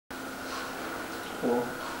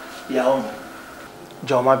ìyàwó mi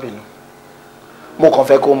jọ̀ọ́ má bínú mo kàn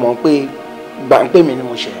fẹ́ kó mọ̀ pé gbà ń pè mí ni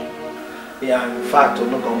mo ṣe in fact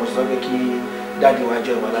olùkọ́ mo sọ pé kí dáàdi wa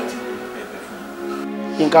jọ ìwà láti bẹ̀bẹ̀ fún mi.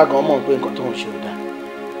 Yínká gan mọ̀ pé nǹkan tó ń ṣe ò dáa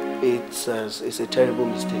it's a terrible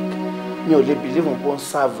mistake mi ò lè believe on pé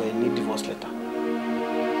serve ní divorce letter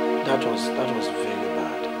that was very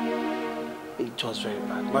bad it was very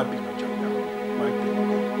bad má bínú jọ ìyàwó má bínú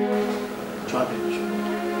jọ àbínú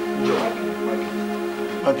jọ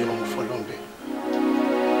má bínú mo fọ́ lọ́nbẹ̀.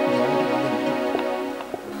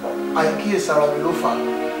 Àìkíyèsí ara mi ló fà á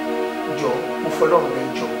jọ mo fọlọ́run rẹ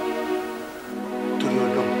jọ torí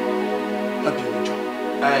Ọlọ́run má bínú jọ.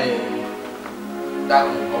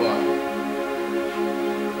 dákun ọmọ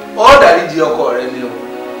ọ dáríjì ọkọ rẹ ni o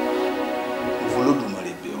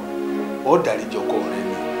Olódùmarè bẹ̀ ọ́ ọ dáríjì ọkọ rẹ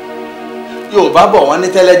ni Yorùbá bọ̀ wọ́n ní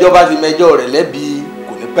tẹ́lẹ́jọ́ bá ti mẹjọ́ rẹ̀ lẹ́bi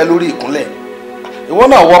kò ní pẹ́ lórí ìkúnlẹ̀ ìwọ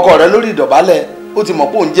náà wọkọ rẹ lórí ìdọ̀bálẹ̀ ó ti mọ̀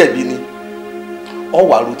pé òun jẹ̀bi ni ọ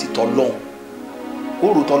wà ro ti tọ́lọ́hún ó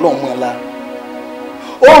ro tọ́lọ́hún mọ́ ẹ la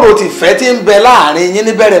ó ro ti fẹ́ tí ń bẹ láàrin yín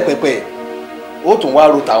níbẹ̀rẹ̀ pẹ̀pẹ̀ ó tún wá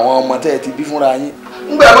ro tàwọn ọmọ tẹ́ ẹ ti bí fúnra yín.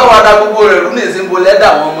 ńgbà bá wà dá gbogbo rẹ̀ rú ní ìsìnbó lẹ́dà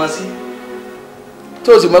àwọn ọmọ sí.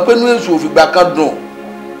 tó o sì mọ̀ pé inú èṣù òfìgbà kan dùn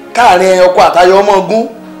káàrin ọkọ àtaya ọmọ ogun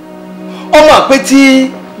ọmọ pé tí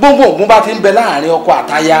gbogbo ogun bá ti ń bẹ láàrin ọkọ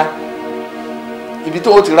àtaya ibi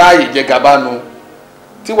tó o ti ráàyè jẹ gàba nu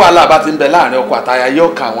tí wàhálà bá ti ń bẹ láàrin ọkọ àtaya yóò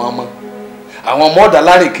ka àwọn ọmọ ọ̀dà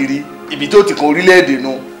láàrin kiri ibi tó ti kan orílẹ̀-èdè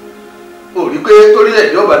nu ó rí pé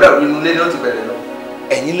torílẹ̀-èdè ọba dàrú inú ilé ni ó ti bẹ̀rẹ̀ lọ.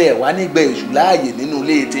 ẹ̀yin lẹ̀ wá nígbà èṣù láàyè nínú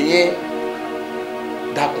ilé tiyín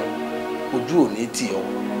dákun ojú ò ní tì ọ́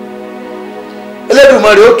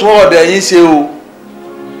Elédùmarè ó tún ọ̀dọ̀ ẹ̀yin ṣe o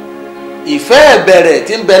ìfẹ́ ìbẹ̀rẹ̀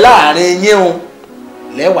tí ń bẹ láàrin yín o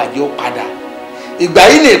lẹ́wàjẹ́ ó padà ìgbà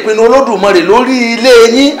yìí ní ìpinnu Olódùmarè lórí ilé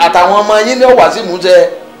yín àtàwọn ọmọ yín ní ọ̀wá sí ìmúṣẹ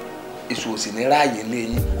èṣù ò sì ní ráàyè ilé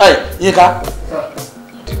yín. Yínká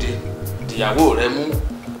dìde ìyàwó rẹ mú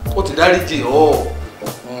ó ti dáríjì ọ́.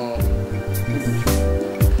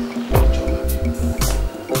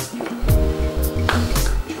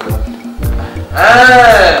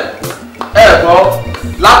 ẹ gbọ́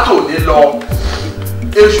látòní lọ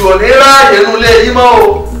èṣù ò ní ráàyè inú ilé yín mọ́ o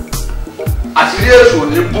àṣírí èṣù ò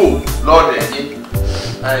ní bò lọ́ọ̀dẹ̀ yín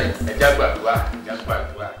ẹ̀já gbàdúrà ẹ̀já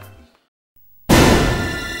gbàdúrà.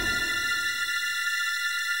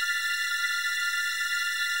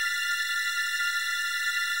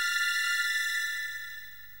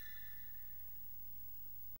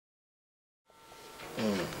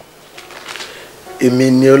 Èmi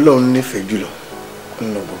ni Ọlọ́run nífẹ̀ẹ́ jùlọ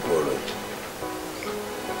nínú gbogbo ọ̀rọ̀ yìí.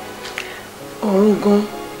 ọ̀run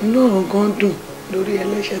gan dùn lórí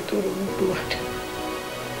ẹlẹ́ṣẹ̀ tó ronú pìwàdà.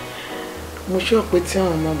 Mo sọ pé tí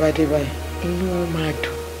àwọn ọmọ bá dé báyìí inú wọn máa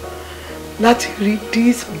dùn láti rí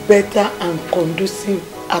this better and conducive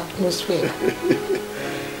atmosphere.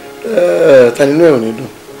 Ta nínú ẹ̀ ò ní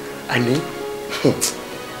dùn àní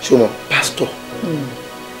ṣé o mọ̀ pásítọ̀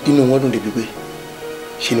inú wọn dùn débi pé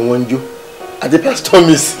ṣe ni wọ́n ń jó àti pásítọ̀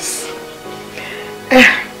Mrs.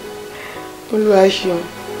 Olúwa ṣeun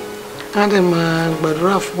á dẹ̀ máa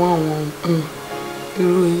gbàdúrà fún àwọn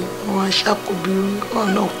irú yìí wọ́n á ṣàkóbí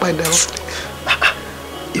ọ̀nà padà wá.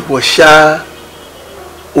 Ìwọ ṣá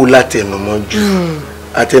o látẹnumọ́ jù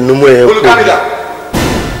àtẹnumọ́ ẹ̀ kò.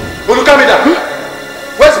 Olùkámídà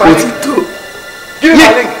where's my link? Give me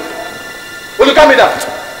my link. Olùkámídà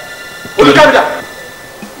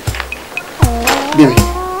Bíbí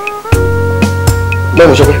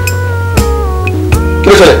lẹ́nu ṣọpẹ́ kí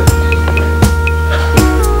ló ṣẹlẹ̀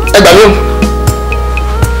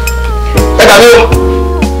ẹ gbà mí o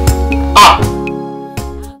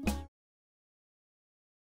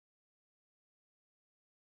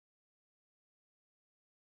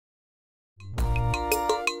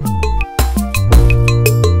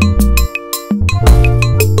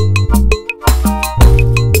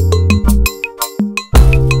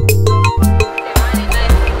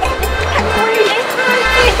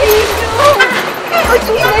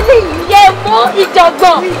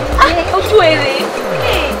ìjọ̀gbọ̀n ojú èrè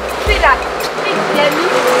síra yẹmi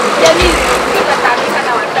nígbà tàbí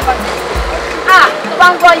kàdà wà sábà tó bá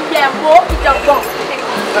ń gbọ́ yẹ̀wò ìjọ̀gbọ̀n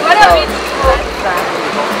ìwọ́dọ̀ mi ti kó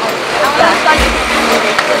àwọn ọ̀sán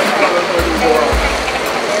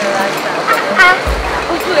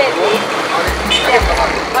ojú èrè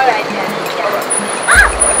ọ̀rọ̀ ẹ̀jẹ̀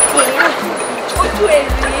ojú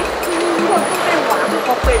èrè kó tó mẹ́wàá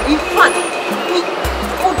kọ́ pẹ̀lú ìfàdé.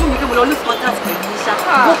 Ó dùn mí pé mo lọ ní contact pẹ̀lú Isha.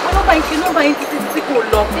 Mo kọ́ nọ́mbà yín títí kò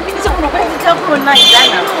lọ. Iṣẹ́ kò lọ bẹ́ẹ̀ ti jẹ́ kúrò náà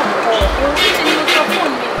ìdáná. Ṣé ni mo sọ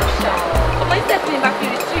fóònù mi lọ ṣá? Ọmọ iṣẹ́ tí mi bá fi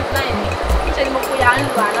retrieve náà ni. Ṣé ni mo kó ya ń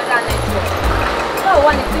lo another network? Báwo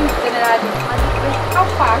wá ní team generally?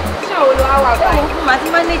 wà báyìí. Màá ti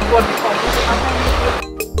manage bọ́ọ̀lù kan.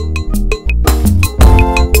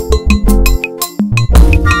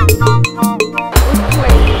 Ojú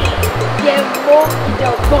ẹ̀ yẹ mọ́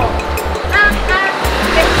ìdọ̀gbọ̀n.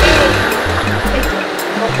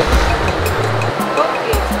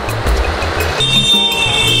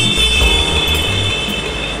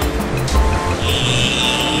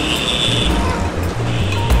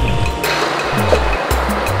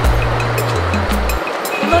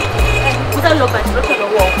 Lọ bàjẹ́ lọ́tọ̀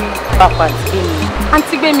lọ́wọ́ pàpà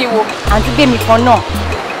àǹtí gbé mi wo àǹtí gbé mi kan náà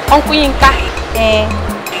ọ̀nkú Yínká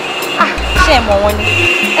ṣe mọ̀ wọ́n ni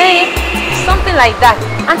something like that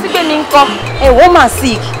àǹtí gbé mi ń kọ́ woman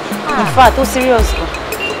sick in fact ó serious gan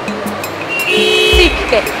sick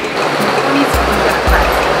kẹ̀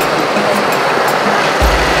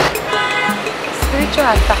spiritual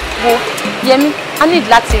attack wo Yẹmi I need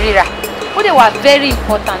láti ríra ó dẹ̀ wà very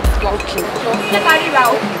important gan ṣé ká ríra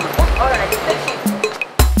o. All right, let's see.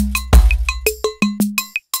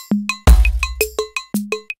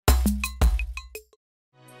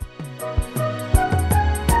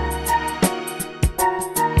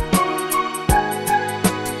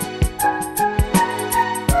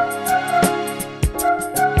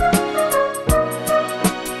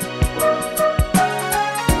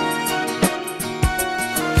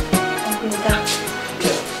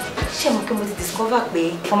 Discover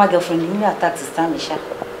pé former girlfriend mi attack sister mi ṣá.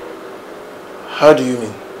 How do you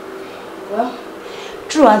mean? Well,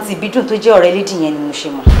 true auntie Bidun tó jẹ́ ọ̀rẹ́ lady yẹn ni mo ṣe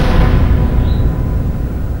mọ̀.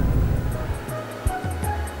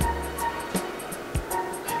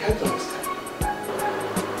 I can't understand.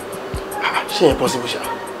 Ṣé impossible ṣá?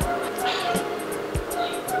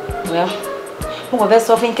 Well, mo kò fẹ́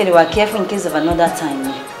sọ fún kẹ́lẹ́ wà careful in case of another time.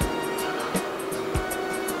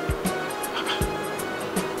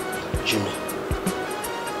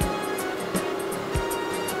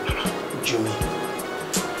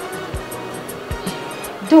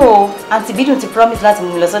 Though Auntie Bidun ti promise láti mú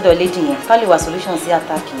mi lọ sọ́dọ̀ lady yẹn ká lè wá solution sí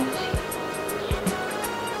attack yẹn.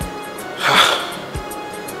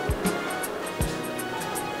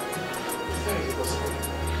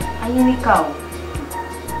 Ayé níkà o.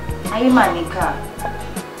 Ayé mà níkà.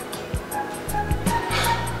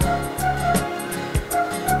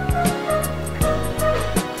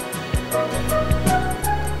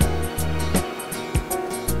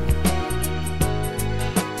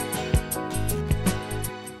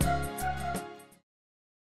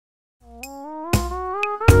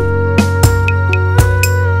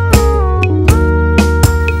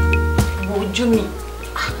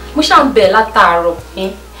 Mo ṣá ń bẹ̀ látàárọ̀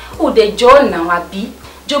ó dẹ̀ jọ ọ̀nà àbí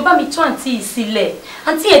jọba mi tún àǹtí yìí sílẹ̀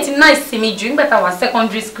àǹtí yẹn ti nice sí mi jù nígbà tá a wà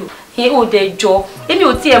secondary school ó dẹ̀ jọ èmi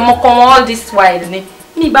ò tiẹ̀ mọ́kọ wọn all this while ni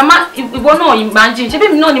mi ìgbà má ìwọ náà imagine ṣé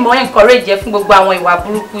bẹ́ẹ̀ mi náà ni mo encourage ẹ fún gbogbo àwọn ìwà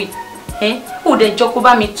burúkú yìí ó dẹ̀ jọ kó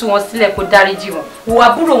bá mi tú wọn sílẹ̀ kó dáríjì wọn ìwà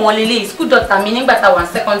àbúrò wọn lélẹ̀ school daughter mi nígbà tá a wà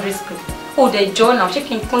secondary school ó dẹ̀ jọ ọ̀nà ṣé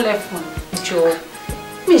kí n kúnlẹ̀ fún jọ.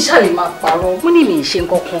 Mi ṣáà lè máa parọ́ mo ní mi ì ṣe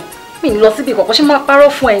nǹkan kan mi ì lọ síbi kankan ṣé máa parọ́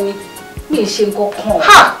fún ẹni mi ì ṣe nǹkan kan.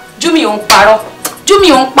 Ha! Júmi ò ń parọ́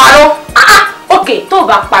Júmi ò ń parọ́ ok tó o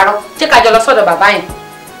bá parọ́ jẹ́ ká jọ lọ sọ́dọ̀ bàbá yẹn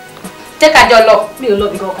jẹ́ ká jọ lọ mi ò lọ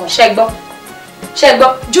bí kankan ṣẹ́gbọ́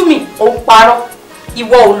Júmi ò ń parọ́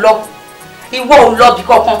ìwọ ò lọ bí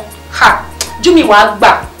kankan ha Júmi wàá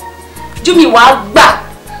gbà Júmi wàá gbà.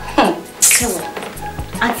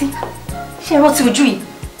 Àǹtí ṣé ẹ rántí ojú yìí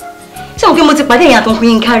ṣé mo kí mo ti pàdé èèyàn tó ń pín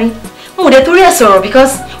in kárí mo dẹ̀ torí ẹ̀ sọ̀rọ̀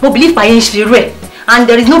because mo believe pàyẹ́ ń ṣe irú ẹ̀ and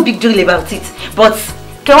there is no big deal about it but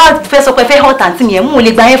kẹ wá fẹ́ sọ pé fẹ́ hot àǹtí mi ẹ̀ mú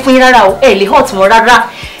lè gba yẹn fún yín rárá o ẹ̀ lè hot wọn rárá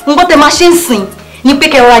nǹkan tẹ máa ṣe ń sìn ní pé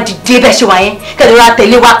kẹ wá dìde bẹ́ẹ̀ ṣe wà yẹn kẹ lè ra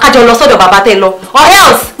tẹ̀lé wa kájọ lọ sọ́dọ̀ bàbá tẹ lọ or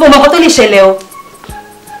else mo mọ nǹkan tó lè ṣẹlẹ̀ o.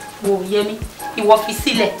 Wò Yẹmi ìwọ fi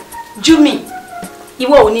sílẹ̀ Júmi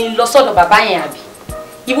ìwọ ò ní lọ sọ́dọ̀ bàbá yẹn àbí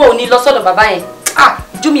ìwọ ò ní lọ sọ́dọ̀ bàbá yẹn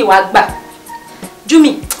Júmi wàá gbà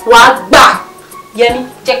Júmi wàá gbà Yẹmi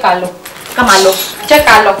jẹ́ ká lọ ká máa lọ jẹ́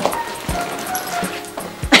ká lọ.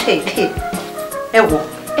 Ẹ wò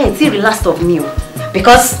ẹ tí rí last of me o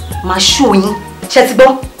because màá show yín ṣe ti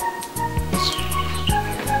gbọ́.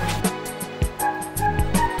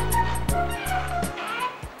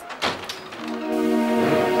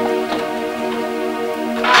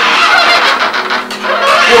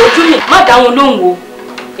 Ojú mi má dá wọn lóhùn o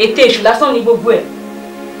ètè èṣù lásán ni gbogbo ẹ̀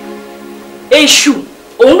èṣù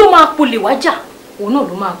òun ló máa polè wájà òun náà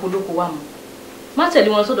ló máa polóko wá mọ́ má tẹ̀lé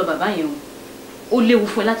wọn sọ́dọ̀ bàbá yẹn o ó léwu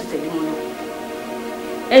fún ẹ láti tẹ̀lé wọn lọ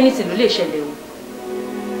anything ló lè ṣẹlẹ̀ o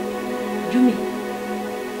Júmi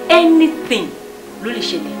anything ló lè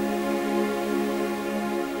ṣẹlẹ̀.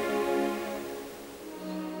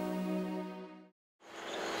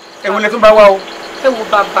 Ẹ wo lẹ tún bá wá o. Ẹ wo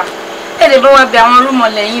bàbá Èdè bá wá bí àwọn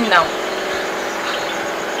rúmọlẹ̀ yín náà.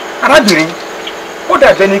 Arábìnrin, ó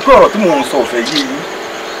dàbí ẹni pé ọ̀rọ̀ tí mò ń sọ ọ̀fẹ́ yìí ni.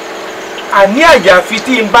 Àní àyàfi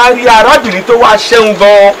tí n bá rí arábìnrin tó wá ṣẹ́hun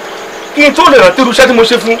gan-an kí n tó lè rántí irú iṣẹ́ tí mo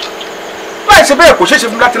ṣe fún. Láì ṣe bẹ́ẹ̀ kò ṣeé ṣe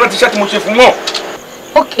fún láti rántí iṣẹ́ tí mo ṣe fún náà.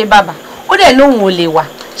 Ok bàbá, ó dẹ̀ lóhùn ò lè wà.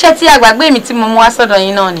 Ṣé tí àgbàgbé mi tí mo mú wá sọ́dọ̀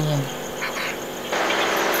yín náà nìyẹn?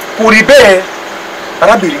 Kò rí bẹ́ẹ̀,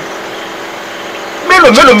 arábìnrin.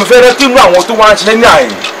 Mélòó mi fẹ́ rántí inú àwọn tó wá ń ṣiṣẹ́ ní àyè.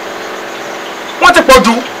 Wọ́n ti pọ̀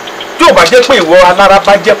jù. Tí ò bá jẹ́ pé ìwọ alára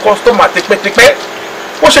bá jẹ́ kọ́sítọ́mà tipẹ́tipẹ́,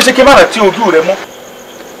 ó ṣeé ṣe kí n má rántí ojú rẹ mọ́.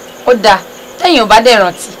 Ó dáa, tẹ́yìn ò bá dẹ̀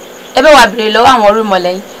rántí. Ẹ bẹ́ wá béèrè lọ́wọ́ àwọn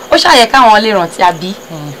rúmọlẹ̀ yín. Ó ṣàyẹ káwọn lè rántí àbí?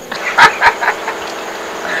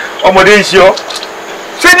 Ọmọdé ń ṣe ọ́.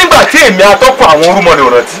 Ṣé nígbà tí èmi atọ́kùn àwọn orúmọlẹ̀ ò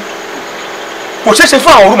rántí? Kò ṣeé ṣe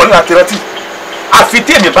fún àwọn orúmọlẹ̀ láti rántí. Àfi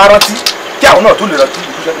tí èmi bá rántí kí àwọn náà tó lè rántí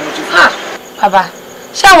ìdúṣẹ́ tí mo ṣe fún. Bàbá,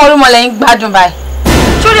 ṣé àwọn orúmọlẹ̀ yín gbádùn báyìí?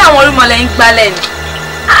 Sórí àwọn orúmọlẹ̀ yín gbálẹ̀ ni.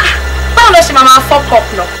 Báwo ló ṣe máa fuck up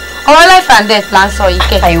lọ? Ọ̀rọ̀ life and death là ń sọ yìí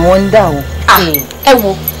kẹ́. I wonder o. Ẹ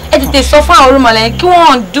wo, ẹ tètè sọ fún àwọn orúmọlẹ̀ yín kí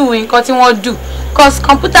wọ́n do nǹkan tí wọ́n do. Cause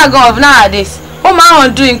computer gan of nowadays, ó máa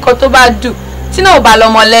ń do nǹkan tó bá do tí náà ò bá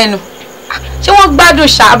lọ́mọ lẹ́nu. Ṣé wọ́n gbádùn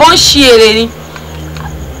ṣàbọ̀ ń ṣe èrè ni?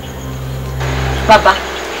 Bàbá,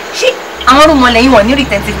 ṣé àwọn orúmọlẹ̀ yín wọ́n ní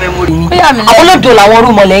retentive memory ni? Àwọn olódò làwọn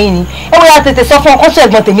orúmọlẹ̀ yín ni. Ẹ wọ́n yà tètè sọ fún ọkọ sọ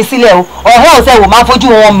ẹ̀gbọ́n tèmi sílẹ̀ o. Ọ̀hẹ́ ọ̀sẹ̀ wò máa fojú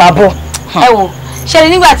wọn máa bọ̀. Ẹ wo, ṣe ni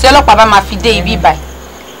nígbà tí ọlọ́pàá bá máa fi dé ibi báyìí,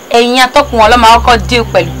 ẹ̀yin atọ́kùn wọn ló máa kọ́kọ́ dé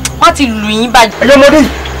pẹ̀lú. Wọ́n ti lù yín bàjẹ́. Ẹ̀yin ọmọdé yìí,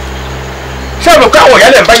 ṣé àbùkù káwọn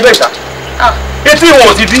ìyálẹ̀ ń bá yín bẹ́ẹ̀ ta? Etí wọn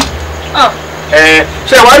ò ti dí.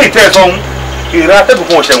 Ṣé wàá rí tẹ́ ẹ sọ ohun? Ìrìn atẹ́gùn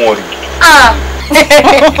fún ọ̀sẹ̀ wọn rí.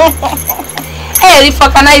 Ẹ rí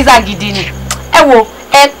fọkanáísà gidi ni. Ẹ wo,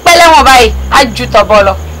 ẹ pẹ́ lẹ́wọ̀n báyìí, á ju tọ̀bọ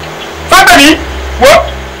lọ. Fábẹ́ni, wo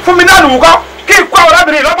fún mi náà lùkọ́ kí n kó àwọn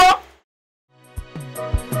arábìnrin lọ́gbọ́n.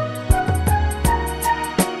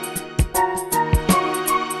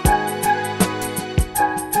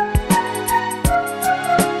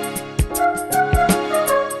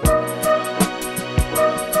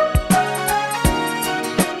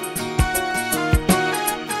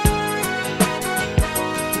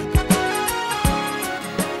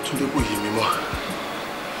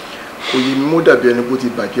 Mo dàbí ẹni bó ti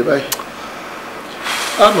bàjẹ́ báyìí.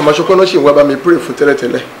 Màmá Ṣọkọ́ náà ṣì ń wá bá mi pray fún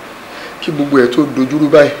tẹ́lẹ̀tẹ́lẹ̀ kí gbogbo ẹ̀ tó dojúrú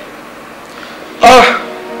báyìí.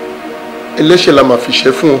 Ẹlẹ́ṣẹ̀ la máa fi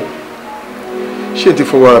ṣẹ́ fún o. Ṣé n ti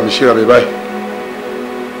fọwọ́ ara mi ṣe ra mi báyìí?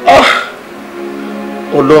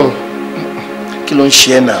 Ọlọ́run. Kí ló ń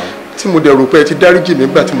ṣe ẹ́ náà? Tí mo dẹ̀ rò pé ẹ ti dáríjì mi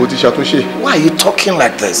nígbà tí mo ti ṣàtúnṣe. Why are you talking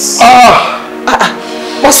like this?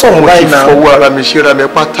 Wọ́n sọ̀rọ̀ báyìí náà. Mo ti fọwọ́ ara mi ṣe ra mi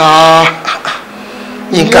pátá.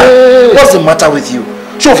 Yinka, what's the matter with you?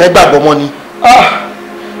 Ṣé o fẹ́ gbàgbọ́ mọ́ ni?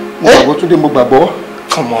 Mo gbàgbọ́ Túndé, mo gbàgbọ́.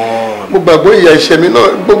 Come on. Mo gbàgbọ́ ìyà ẹ̀ṣẹ̀ mi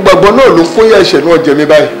náà, mo gbàgbọ́ náà ló kó ìyà ẹ̀ṣẹ̀ náà jẹ mi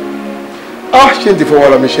báyìí. Ṣé n ti fọwọ́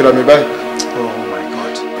ara mi ṣe ra mi báyìí? Oh my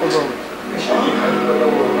God.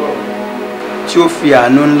 Tí ó fi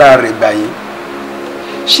àánú ńlá rẹ̀ gbà yín.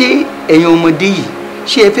 Ṣé ẹ̀yin ọmọdé yìí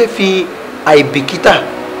ṣé ẹ fẹ́ fi àìbìkítà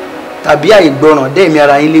tàbí àìgbọràn dẹ́ẹ̀mí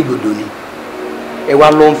ara yín légbodò ni? Ẹ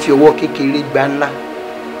wá lọ ń fi ọwọ́ kékeré gbá ńlá.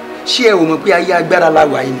 Ṣé ẹ ò mọ̀ pé ayé agbára la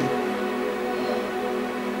wà yìí ni?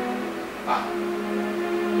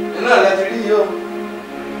 Iná la ti rí yìí o.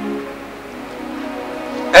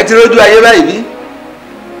 Ẹ ti rójú ayé báyìí bí?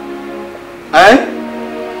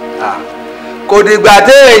 Kò dìgbà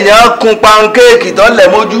tí èèyàn kun pankéèkì tó lẹ̀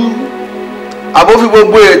mójú àbó fi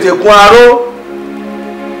gbogbo ètè kun aró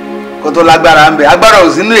kó tó lágbára ń bẹ agbára ò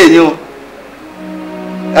sínú èyí o.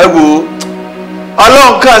 Ẹ wò ó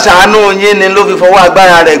Ọlọ́run kan ṣàánú yín ni ló fi fọwọ́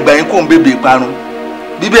agbára rẹ̀ gbẹ̀yìn kò ń bèbè parun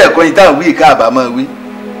bíbẹ̀ ẹ̀kọ́ yìí táwọn wí ká àbámọ́ wí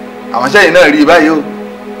àwọn sẹ́yìn náà rí i báyìí o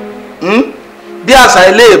bí àṣà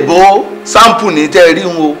ilé ìbò sáǹpù ní tẹ́ rí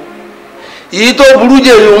wọn o èyí tó burú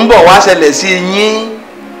jẹ́ yìí ń bọ̀ wá ṣẹlẹ̀ sí yín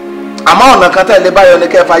àmọ́ ọ̀nà kan tẹ̀lé báyọ̀ ní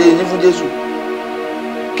kẹ́ fàyè yín fún Jésù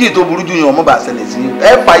kí tó burú jù yín ọmọ bá ṣẹlẹ̀ sí yín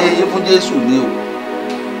ẹ fàyè yín fún Jésù ni o.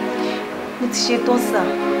 Mo ti ṣe tán sà,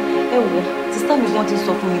 ẹ wò sísá mi gan ti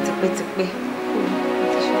sọ fún mi tipẹ́tipẹ́.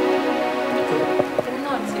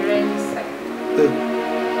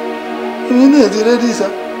 Èmi náà ti rẹ́dí sá.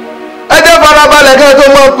 Ẹ jẹ́ farabalẹ̀ kẹ́ ẹ tó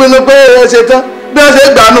mọ̀ pinnu pé ẹ ṣe tán bí wọ́n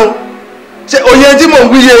ṣe gbànú ṣe òye tí mò ń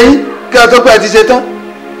wíyẹ yín kẹ́ ẹ tó pẹ́ ti ṣe tán.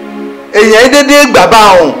 Èèyàn yín dédé gbà bá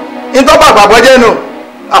ọ̀hún ìtọ́pọ̀ àpapọ̀ jẹ́ nù.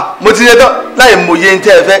 Mo ti ṣe tán láì mọ iye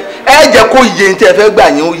tẹ́ ẹ fẹ́ ẹ jẹ́ kó iye tẹ́ ẹ fẹ́ gbà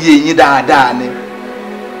yín ó yé yín dáadáa ni.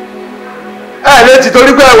 Ẹ lè ti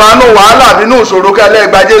torí pé wàá nù wàhálà nínú ìṣòro kẹ́lẹ́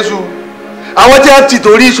gba Jésù. Àwọn tí wọ́n ti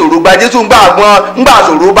torí ìṣòro gba Jésù ńgbà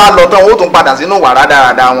ìṣòro bá lọ tán ó tún padà sínú wàrà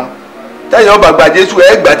dáradára wọn. Tẹ́yìn ọba gba Jésù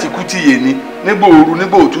ẹ gbà ti kú tìyè ni nígbà ooru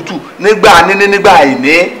nígbà òtútù nígbà níní nígbà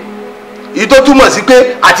àìní èyí tó túmọ̀ sí pé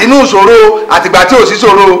àtinú ìṣòro àtìgbà tí ò sí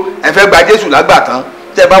ṣòro ẹ fẹ́ gba Jésù lágbà tán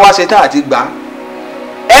tẹ́ bá wá ṣe tán àti gbà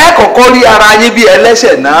ẹ kọ́kọ́ rí ara yín bí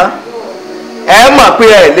ẹlẹ́ṣẹ̀ náà ẹ mọ̀ pé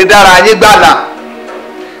ẹ lè dára yín gbàlà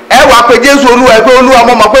ẹ wá pé Jésù Olúwa ẹ pé Olúwa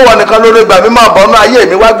mo mọ̀ pé wọn nìkan ló lè gbà mí máa bọ́nú ayé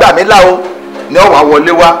mi wá gbà mí là o ní ọ̀wá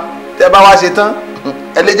wọlé wá tẹ́ bá wá ṣe tán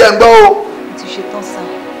ẹ lè jẹ́ ń gbọ́ o. mo ti ṣe tán sá.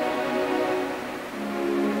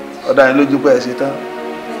 ọ̀dà yẹn lójú pé ẹ ṣe tán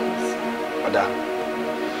ọ̀dà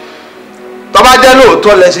tó bá jẹ́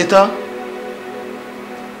lóòótọ́ lẹ ṣe tán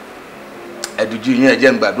ẹ̀dùjú yín ẹ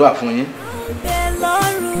jẹ́ ń gbàdúrà fún yín.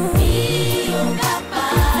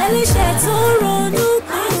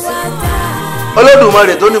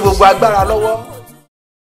 Olódùmarè tó ní gbogbo agbára lọ́wọ́.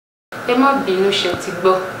 ẹ má bínú ṣe ti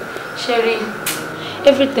gbọ́ ṣe rí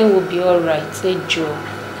everything will be alright ẹ jọ̀ọ́.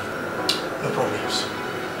 No problems.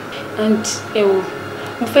 And ẹ wo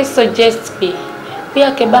mo fẹ́ suggest pé bóyá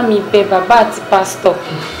kẹ́ bá mi bẹ̀ bàbá àti pásítọ̀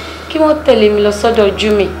kí wọ́n tẹ̀lé mi lọ sọ́dọ̀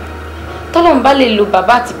Júmi tọ́lọ́run bá lè lo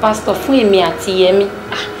bàbá àti pásítọ̀ fún èmi àti Yẹmí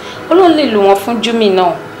Ọlọ́run lè lò wọ́n fún Júmi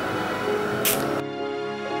náà.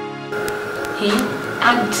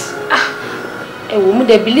 And ẹ wò mo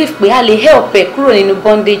dẹ̀ believe pé a lè help ẹ kúrò nínú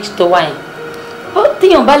bondage tó wà yẹn ó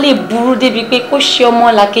téèyàn bá lè burú débi pé kó ṣe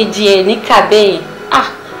ọmọ làkejì ẹ ní kàbẹ́ yẹn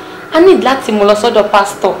a need láti mú lọ sọ́dọ̀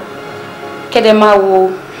pásítọ̀ kẹ́dẹ̀ máa wo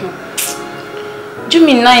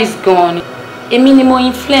Júmi nice gan ni èmi ni mo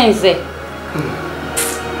influence ẹ.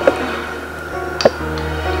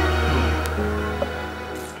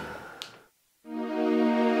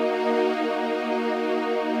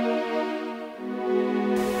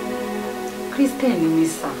 Christian ni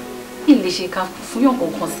sá ilé ṣe ká fún yàn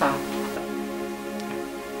kankan sá.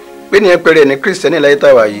 pé ní ẹ pẹrẹ ní Christian láyé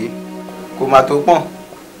táwa yìí kò má tó pọ́n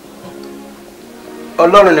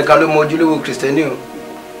Ọlọ́run nìkan ló mọ ojúlówó Christian o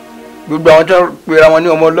gbogbo àwọn tó pera wọn ní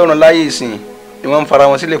ọmọ Ọlọ́run láyé ìsìn ni wọ́n ń fara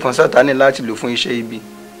wọn sílẹ̀ fún Sátánì láti lò fún iṣẹ́ ibi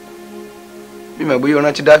bí mọ̀ bóyá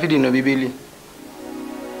rántí Dáfídì nínú Bíbélì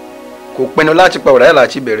kò pinnu láti pa Ùráyà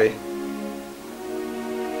láti bẹ̀rẹ̀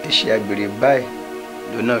ẹ̀ṣẹ̀ àgbèrè báyìí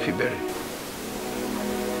ló náà fi bẹ̀rẹ̀.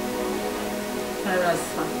 rárá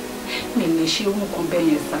sá mi lè ṣe ohun kan bẹ́ẹ̀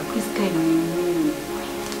yẹn sá Christian ni mí.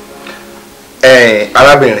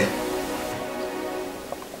 Arábìnrin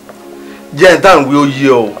jẹ́ ń tàn wí ó yé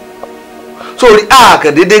ọ sórí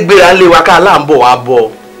àkàndédé gbéra ńlé wa ká láǹbọ̀ wá bọ̀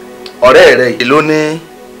ọ̀rẹ́ rẹ̀ yìí ló ní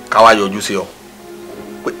káwa yọjú sí ọ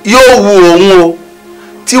yóò wu òun o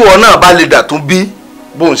tí wọn náà bá lè dà tún bí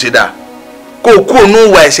bóun ṣe dà kó kú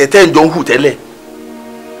òun wà ẹ̀ṣẹ̀ tẹ́ ń jọ ń hù tẹ́lẹ̀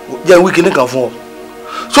jẹ́ ń wí kinní kan fún ọ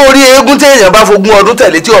sórí eégún téèyàn bá fogún ọdún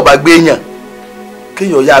tẹ̀lé tí ọba gbé yàn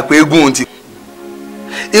kéèyàn yá pé eégún ti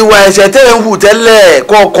ìwà ẹ̀ṣẹ̀ tẹ́ ń hù tẹ́lẹ̀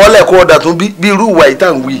kọ́ ọkọ́lẹ̀ kọ́ ọ̀dà tún bí irú ìwà yìí tá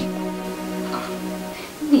à ń wí.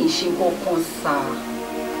 mi ì ṣe kankan sá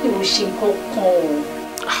mi ò ṣe kankan o.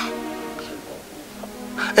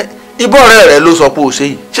 ibọ̀ ọ̀rẹ́ rẹ ló sọ pé o ṣe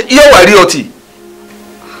yìí yóò wá rí ọtí.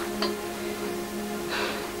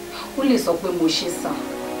 ó lè sọ pé mo ṣe sá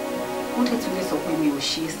ó dẹ̀ tún lè sọ pé mi ò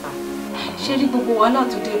ṣe sá ṣé rí gbogbo wàhálà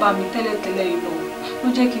tó dé bá mi tẹ́lẹ̀tẹ́lẹ̀ yìí ló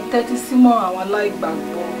jẹ́ kí n tẹ́tí sí mọ́ àwọn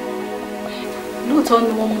aláìgbàgbọ́ lóòótọ́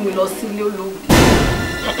ni wọ́n mú mi lọ sí ilé olóògùn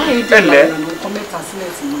bàbá yìí dé ìlànà nǹkan mẹ́ta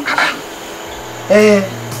sílẹ̀ tí mo ṣe.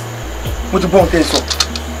 mo ti gbọ́ ohun tẹ́ ẹ sọ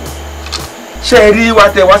ṣé ẹ rí wá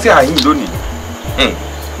tẹ wá sí àyín lónìí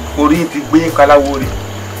orí ti gbé kaláwo rí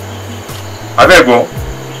abẹ́gbọ́n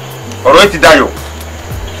ọ̀rọ̀ yìí ti dayọ̀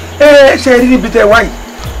ṣé ẹ rí níbi tẹ́ wá yìí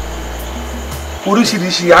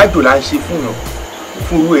oríṣiríṣi àjò là ń ṣe fún yàn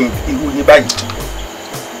fún irú yín báyìí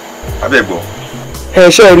abẹ́gbọ́n.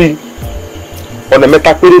 ṣé ẹ rí ọ̀nà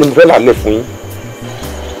mẹ́ta péré ni mo fẹ́ lálẹ́ fún yín.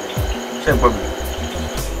 ṣé ń gbọ́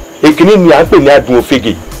mi. èkìní ni à ń pè ní adùn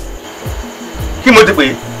òfegè. kí mo ti pè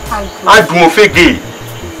é adùn òfegè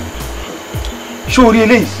ṣé orí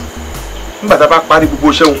eléyìí nígbà tá a bá parí gbogbo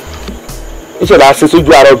iṣẹ́ wọn. ìṣẹ̀lẹ̀ àṣẹ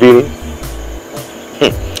sójú ara obìnrin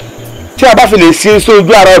tí a bá fi lè ṣe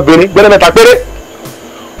sójú ara obìnrin gbẹ́rẹ́ mẹ́ta péré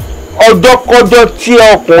ọjọ́kọ́jọ́ tí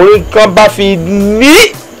ọkùnrin kan bá fi ní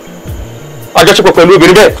àjọṣepọ̀ pẹ̀lú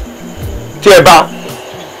obìnrin bẹ́ẹ̀ tí ẹ bá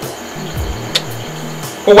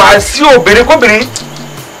kò wá sí obìnrin kóbìnrin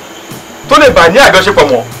tó lè bá ní àjọṣepọ̀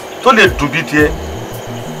mọ́ tó lè dùn bíi tiẹ̀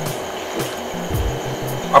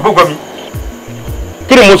àbúgbọ́ mi.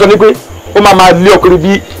 kí ni mo sọ ni pé ó máa lé ọkùnrin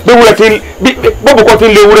bí ewúrẹ́ tí bọ́ọ̀bù kan ti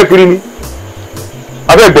ń lé ewúrẹ́ kiri ni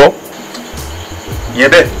abẹ́ gbọ́.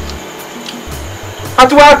 ìyẹn bẹ́ẹ̀ a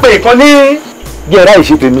ti wá pè nǹkan ní. bí ẹ̀rá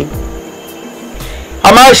ìṣe tèmi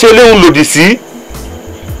a máa ń ṣe léhun lòdì sí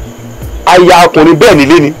aya ọkùnrin bẹ́ẹ̀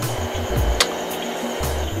nílé ni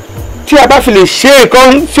tí a bá fi lè ṣe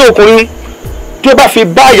nǹkan sí ọkùnrin tí ó bá fi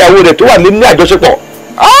bá ìyàwó rẹ̀ tó wà ní àjọṣepọ̀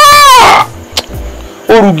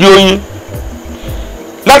ó rugi oyin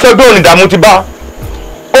láti ọdún òní ìdààmú ti bá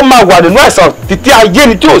ó máa wà nínú àìsàn títí ayé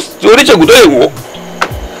ni tí oníṣègùn tó lè wò.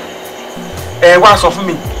 ẹ wá sọ fún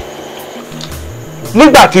mi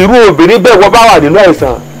nígbà tí irú obìnrin bẹ́ẹ̀ wọ́n bá wà nínú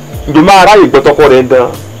àìsàn ìjọ máa ráyè gbọ́tọ́kọ rẹ̀ ń dán.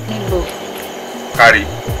 kárí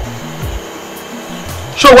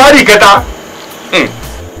ṣó wá rí ìkẹta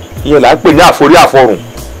ìyẹn là ń pè ní àforí àfọrùn.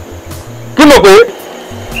 kí mo pé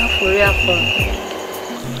àforí àfọrùn.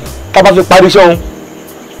 tá a bá fi parí sọ́hun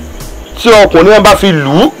tí ọkùnrin yẹn bá fi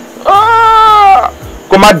lù ú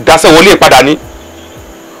kó má dáṣẹ́ wọlé padà ní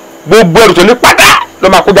gbogbo ẹrù tó ní pátá ló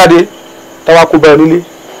máa kó jáde táwa kó bẹ́ẹ̀ nílé.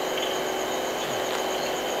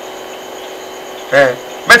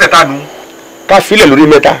 mẹ́tẹ̀ẹ̀ta nu ká filẹ̀ lórí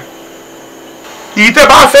mẹ́ta ìyí tẹ́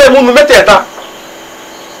bá fẹ́ múnú mẹ́tẹ̀ẹ̀ta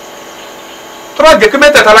tó bá jẹ́ pé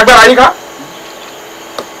mẹ́tẹ̀ẹ̀ta lágbára yín ká.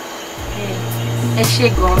 ẹ ṣé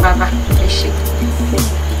gan bàbá ẹ ṣé.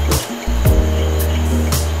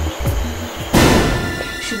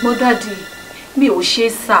 ṣùgbọ́n dáàdi mi ò ṣe é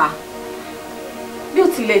sà bí ó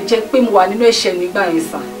tilẹ̀ jẹ́ pé mo wà nínú ẹ̀ṣẹ̀ nígbà yẹn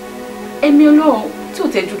sà ẹ̀mí Ọlọ́run tí ò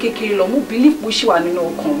tẹ́jú kékeré lọ mo believe pé ó ṣì wà nínú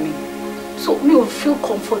ọkàn mi so mi ò feel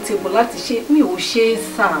comfortable láti ṣe mi ò ṣe é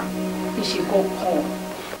sà ìṣe kankan.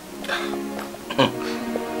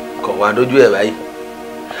 kọ̀ wá dójú ẹ̀ báyìí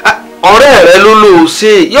ọ̀rẹ́ rẹ ló lò ó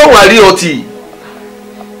ṣe yóò wá rí ọtí.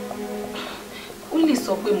 ó lè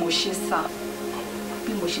sọ pé mo ṣe sà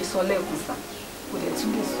bí mo ṣe sọ lẹ́ẹ̀kan sà kò dẹ̀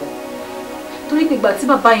tún lè sọ torí pé ìgbà tí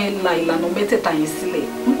bàbá yẹn la ìlànà mẹ́tẹ̀ẹ̀ta yẹn sílẹ̀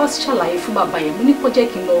mo bá ṣàlàyé fún bàbá yẹn mo ní kó jẹ́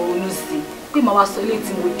kí n lọ ronú sí i pé màá wá sọ ilé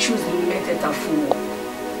tí mo choose nínú mẹ́tẹ̀ẹ̀ta fún wọn.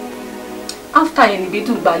 after yẹn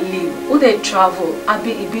ìbídùn gba leave ó dẹ̀ travel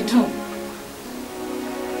àbí ìbídùn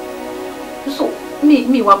so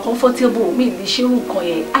mi wà comfortable mi lè ṣe irú nǹkan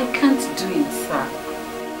yẹn I can't do it sir.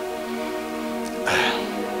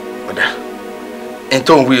 ọ̀dà ẹni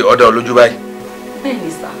tó ń wí ọ̀dà olójú báyìí.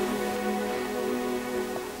 bẹ́ẹ̀ni sà.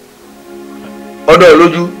 ọ̀dà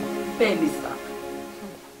olójú. bẹ́ẹ̀ni sà.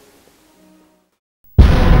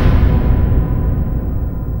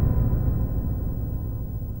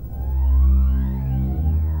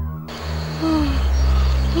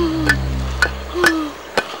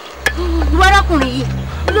 ìwọ arákùnrin yìí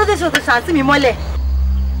ló dé sọ̀tẹ̀ sàǹtì mi mọ́lẹ̀.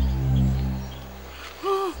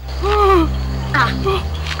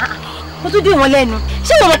 mo tún dé wọn lẹ́nu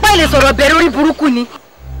ṣé ìwọ̀n pa ilé sọ̀rọ̀ bẹ̀rẹ̀ orí burúkú ni.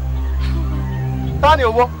 Ta ni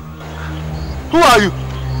ìwọ? Who are you?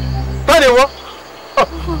 Ta ni ìwọ?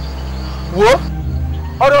 Wo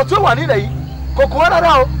ọ̀rọ̀ tí ó wà nílẹ̀ yìí kò kún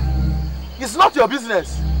rárá o. It's not your business.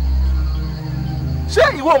 Ṣé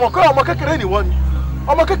ìwọ ọmọ kọ́ ọmọ kékeré ni ìwọ ni?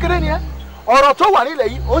 Ọmọ kékeré ni ẹ́. Ọ̀rọ̀ tó wà nílẹ̀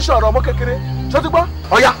yìí ó ń ṣe ọ̀rọ̀ ọmọ kékeré. Ṣé ti gbọ́?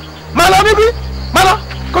 Ọ̀ya máa lọ níbí máa lọ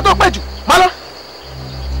kó tó pẹ́ jù máa lọ.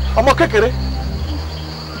 Ọmọ kékeré.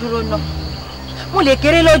 dúró ná mo lè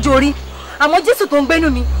kéré lọ́jọ́ orí àmọ́ Jésù tó ń gbénú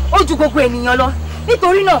mi ó ju gbogbo ènìyàn lọ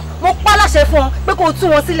nítorí náà mo pa láṣẹ fún ọ pé kó o tú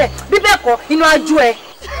wọn sílẹ̀ bí bẹ́ẹ̀ kọ́ inú á jó ẹ.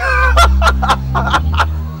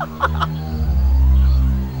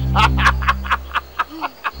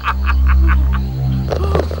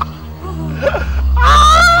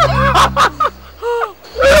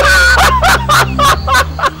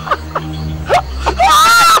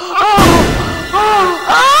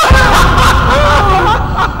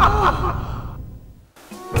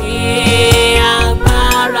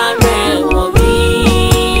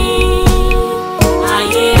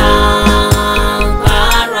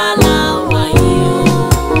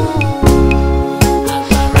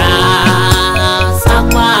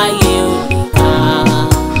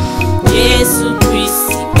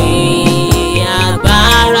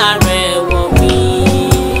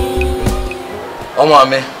 ọmọ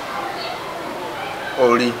mi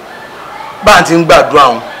orí bá ń ti ń gbàdúrà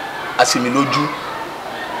òun àsìmí lójú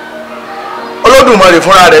Olódùmarè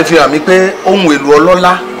fúnra rẹ̀ fi hàn mí pé ohun èlò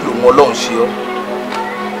ọlọ́lá lòun Ọlọ́run ṣe ọ́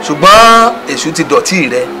ṣùgbọ́n èṣù ti dọ̀tí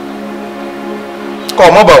rẹ kọ́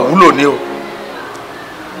ọmọ bá wúlò ní o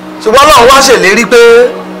ṣùgbọ́n Ọlọ́run wá ṣèlérí pé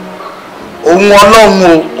òun Ọlọ́run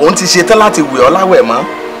o òun ti ṣetán láti wẹ̀ ọ́ láwẹ̀mọ́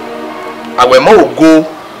àwẹ̀mọ́ ògo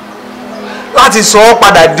láti sọ ọ́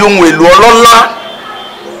padà di ohun èlò ọlọ́lá.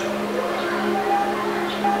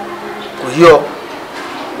 Yí ọ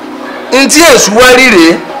ntí èṣù wá rí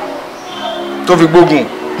rèé tó fi gbógun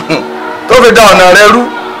tó fi dá ọ̀nà rẹ rú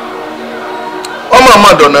ọmọ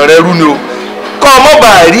dọ̀nà rẹ rú ni o kọ́ ọmọ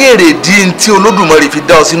bá rí èrè dí ntí Olódùmarè fi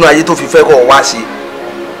dá ọ sínú ayé tó fi fẹ́ kọ́ ọ wá sí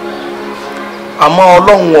àmọ́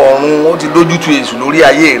Ọlọ́run ọ̀run ó ti dójútu èṣù lórí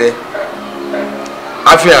ayé rẹ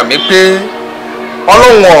a fi hàn mí pé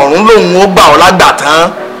Ọlọ́run ọ̀run lòun ó gbà ọ́ lágbà tán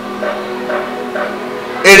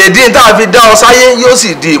èrèdí tá a fi dá ọ sáyé yóò sì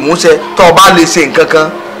di ìmúṣẹ tó o bá lè ṣe nǹkan kan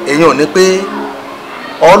èyí ò ní pé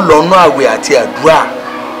ọ lọ́nà àwẹ̀ àti àdúrà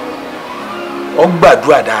ó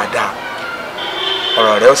gbàdúrà dáadáa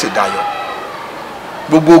ọ̀rọ̀ rẹ̀ ó sì dayọ̀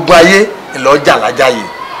gbogbo ogun ayé ìlọ́jà lájàyè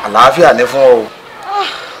àlàáfíà ní fún ọ.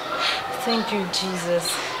 Thank you, Jesus.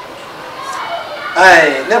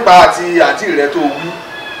 nípa àti rẹ tó wí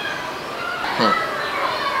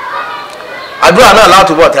àdúrà náà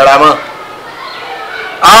látúbọ̀ tẹra mọ́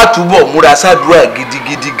á túbọ̀ múra sádùúrà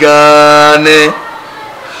gidigidi gan-an ni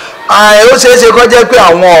ó ṣeé ṣe kó jẹ́ pé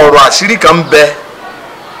àwọn ọ̀rọ̀ àṣírí kan ń bẹ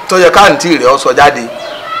tó yẹ káàntì rẹ̀ ọ sọ jáde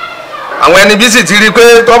àwọn ẹni bí sì ti rí i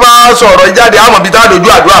pé tó bá sọ̀rọ̀ jáde àmọ́ bí tá a dojú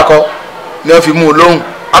àdúrà kọ ni wọ́n fi mú un lóhùn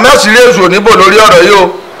àmọ́ àṣírí èṣù oníbò lórí ọ̀rọ̀ yìí o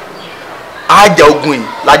á jà ogun yìí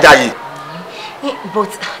lájàyè. But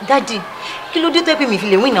daddy, kí ló dé tó pé mi fi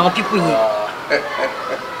lè win àwọn people yẹn?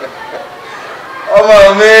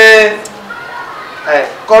 ọmọ mi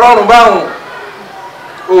kọrọrùn báwọn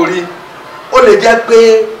ò rí ó lè jẹ́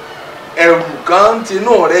pé ẹ̀rù kan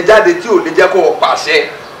tinú rẹ jáde tí ò lè jẹ́ kó o pàṣẹ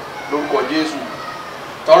lórúkọ Jésù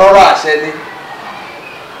tọrọrọ àṣẹ ni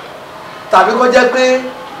tàbí kó jẹ́ pé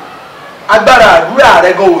agbára àdúrà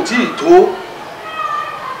rẹ gan ò tí ì tó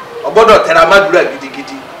o gbọ́dọ̀ tẹra mádùúrà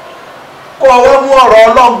gidigidi kó ọwọ́ mú ọ̀rọ̀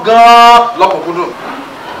Ọlọ́run gan lọ́kùnkúndùn.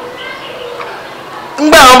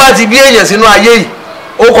 ńgbà wọn bá ti bí èèyàn sínú ayé yìí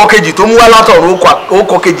ó kọ kejì tó mú wá látọ̀run ó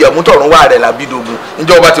kọ kejì àmútọ̀run wá rẹ̀ làbídógún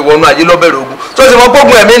ìjọba ti wọnú ayé lọ́bẹ̀rẹ̀ ogun tó ti mọ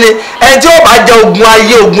gbógun ẹ̀mí ni ẹni tí ó bá jẹ ogun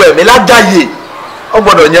ayé ogun ẹ̀mí lájàyè ó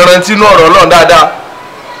gbọ́dọ̀ yanrantí inú ọ̀rọ̀ Ọlọ́run dáadáa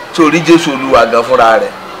torí Jésù Olúwa gan fúnra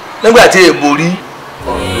rẹ̀ nígbà tí èèbò rí.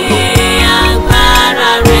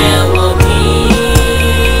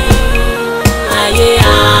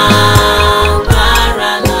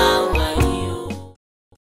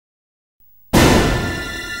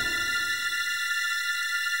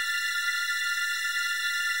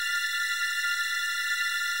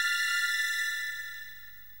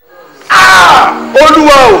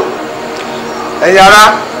 Olúwa o ẹ̀yin ará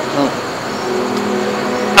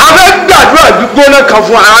a fẹ́ gbàdúrà gbígbóná kan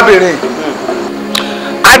fún arábìnrin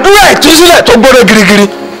àdúrà ìtúsílẹ̀ tó gbóná girigiri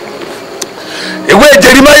ìwé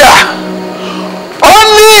Jeremáyà ó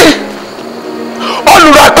ní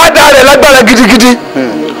olùràpadà rẹ̀ lágbára gidigidi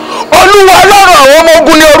Olúwa Ọlọ́run àwọn ọmọ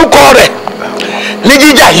ogun ní orúkọ rẹ̀ ní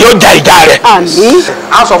jíjà yóò ja ìjà rẹ̀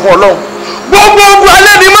a sọ fún Ọlọ́run gbogbo ogun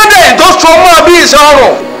alẹ́ ni mọ́tẹ̀ tó so mọ́ bí iṣẹ́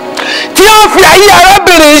ọrùn tí ó fi ayé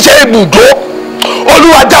arábìnrin ṣe ibùdó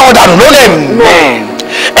Olúwa já wọn dànù lónìí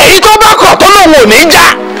èyí tó bá kọ̀ tó lòun ò ní jà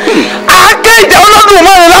àkéjà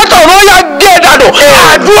Olódùmarè látọ̀run ó yá gé dànù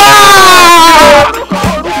àdúrà.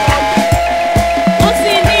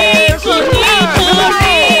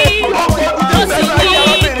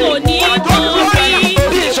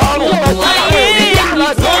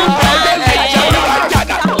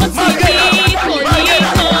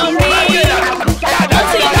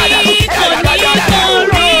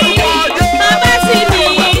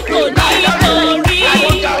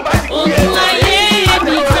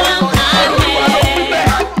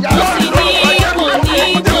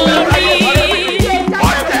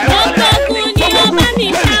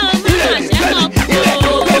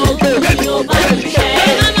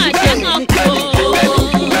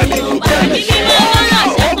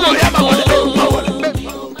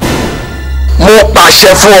 Mo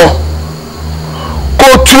pàṣẹ fún ọ kó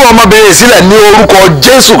tú ọmọbìnrin sílẹ̀ ní orúkọ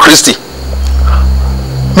Jésù Kristi.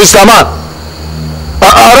 Mr. Man,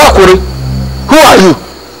 arákùnrin, who are you?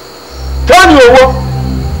 Tẹ́ni owó.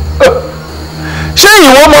 Ṣé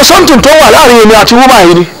ìwọ mọ something tó wà láàrin èmi àti woman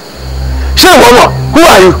yìí ni? Ṣé ìwọ mọ̀? Who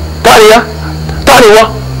are you? Táníyá? Táníwọ́?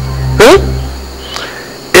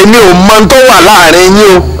 Èmi ò mọ tó wà láàrin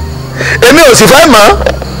yín o. Èmi ò sì fẹ́ mọ̀.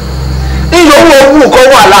 Iyọ̀ owó kọ́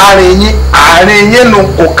wà láàrin yín, àárín yín nu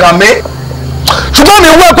kò kàn mí. Ṣùgbọ́n mi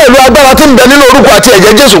wá pẹ̀lú agbára tí ń bẹ nínú orúkọ àti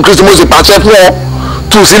ẹ̀jẹ̀ Jésù Kristi mo sì pàṣẹ fún ọ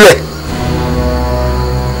tú sílẹ̀.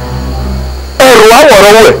 Ẹrù wa wọ̀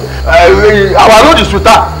lọ́wọ́ ẹ̀. Our road is to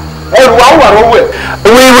ta. Ẹrù wa wọ̀ lọ́wọ́ ẹ̀.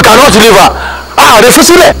 We cannot deliver. Ààrẹ fún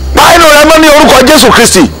sílẹ̀. Pa inú rẹ mọ́ ní orúkọ Jésù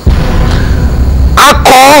Kristi. A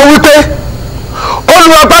kọ́ wípé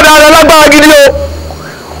olùràpadà rẹ lágbára gidi o.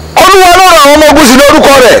 Olúwa Ọlọ́run àwọn ọmọ ogun sì ní orúkọ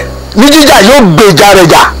rẹ̀. Ní jíjà yóò gbèjà rẹ̀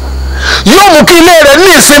jà. Yóò mú kí ilé rẹ̀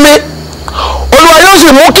ní ìsinmi. Olúwa yóò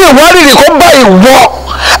sì mú kí ìwárìrì kó bá ìwọ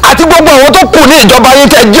àti gbogbo àwọn tó kù ní ìjọba yín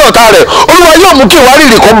tẹ́ jẹ́ ọ̀tá rẹ̀. Olúwa yóò mú kí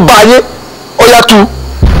ìwárìrì kó bá yín. Ó yá tú.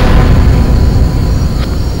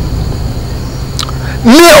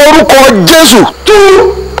 Ní orúkọ Jésù tú.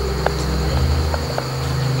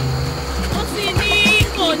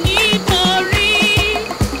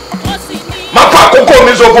 Má fà àkókò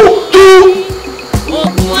mi ṣòfò tú.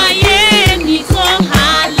 Ogun ayé mi tó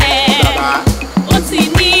halẹ̀, ó ti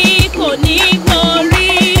ní kò ní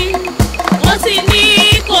borí, ó ti ní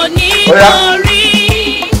kò ní borí,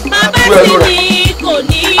 bàbá ti ní.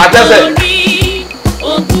 borí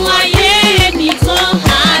ogun ayé mi tó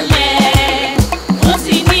halẹ̀ ó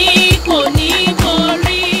ti ní kò ní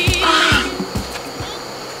borí.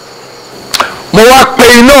 mo wá pe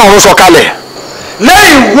iná ọ̀run sọ̀kalẹ̀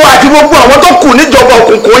lẹ́yìn ìwọ àti gbogbo àwọn tó kù níjọba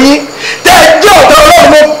òkùnkùn yín tẹ́ ẹ jẹ́ ọ̀tá ọlọ́run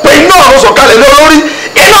mo pe iná ọ̀run sọ̀kalẹ̀ lé olórí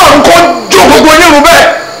iná ọ̀run kó jó gbogbo yín run bẹ́ẹ̀.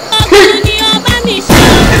 Ogun ni ó bá mi ṣe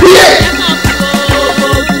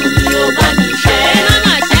ogun ni ó bá mi ṣe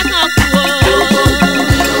mama ṣẹ́kàn kú o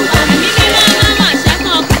ẹ̀mí mímọ́ mama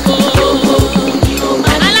ṣẹ́kàn kú o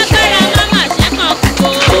alágbára mama ṣẹ́kàn kú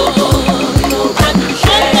o ogun ni ó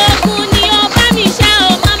bá mi ṣe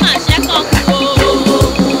o mama ṣẹ́kàn kú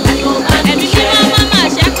o ẹ̀mí mímọ́ mama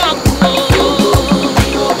ṣẹ́kàn kú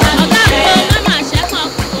o ọ̀gá àgbo mama ṣẹ́kàn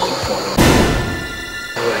kú o.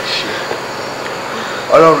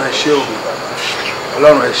 Ọlọ́run ẹ ṣé o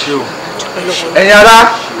Ọlọ́run ẹ ṣé o ẹ̀yin ará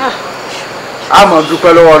a máa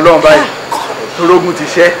dúpẹ́ lọ́wọ́ Ọlọ́run báyìí torógún ti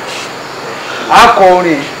ṣẹ́ a kọ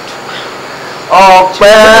orin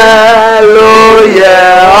ọpẹ́ ló yẹ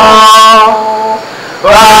ọ́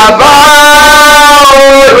bàbá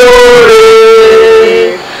olóore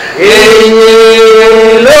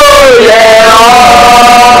ìyìn ló yẹ ọ́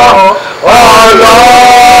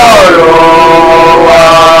Ọlọ́run wa.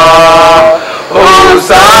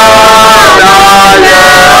 Hosanna yẹ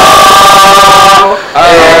ọ́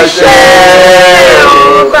ẹ̀ṣẹ̀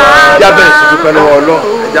ọba. Jábẹ̀ sí dúpẹ́ lọ́wọ́ Ọlọ́run.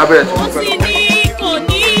 Jábẹ̀ sí dúpẹ́ lọ́wọ́.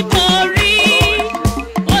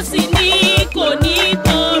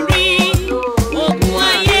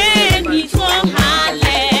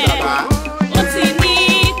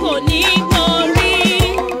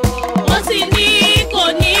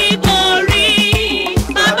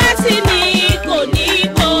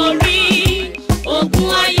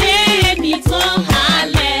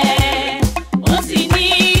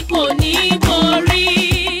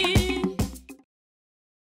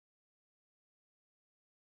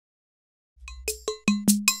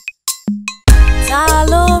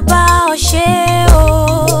 Talo Ba O Se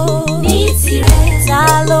o ní tirẹ̀.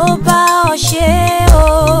 Talo Ba O Se o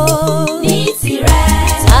ní tirẹ̀.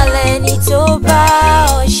 Talẹ́ni tó bá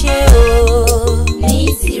ọ ṣe o ní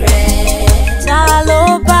tirẹ̀. Talo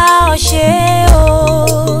Ba O Se o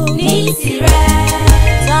ní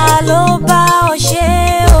tirẹ̀. Talo Ba O Se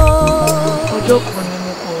o. Ọjọ́ kan ni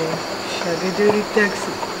mo kàn ṣàdédé rí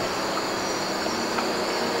tẹ́ẹ̀sì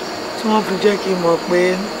tí wọ́n fi jẹ́ kí n mọ̀ pé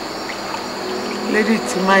lady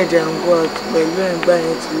tí my dear and go out pẹ̀lú ẹ̀gbá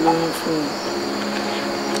yẹn ti lóyún fún mi.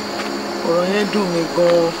 Ọ̀rọ̀ yẹn dùn mí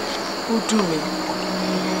gan-an, ó dùn mí.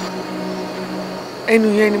 Ẹnu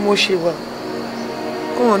yẹn ni mo ṣe wà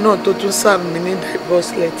kọ́wọ́n náà tó tún sáàmù mi ní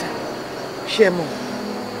divorce letter ṣe mọ̀.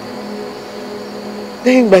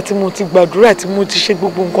 Lẹ́yìn ìgbà tí mo ti gbàdúrà tí mo ti ṣe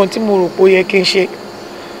gbogbo nǹkan tí mo rò pé ó yẹ kí n ṣe,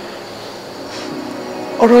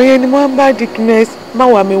 ọ̀rọ̀ yẹn ni wọ́n bá Dickness má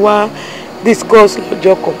wà mí wá discuss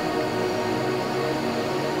lọ́jọ́ kan.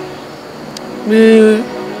 Bí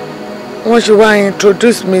wọ́n ṣe wá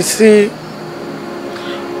introduce mi sí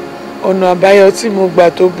ọ̀nà àbáyọ tí mo gbà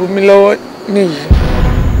tó bu mí lọ́wọ́ nìyí.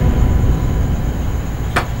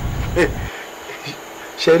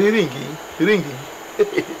 Ṣe rí ríǹgì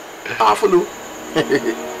powerful o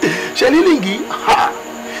ṣe rí ríǹgì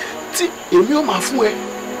tí èmi ò máa fún ẹ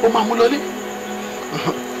ó máa mú lọlé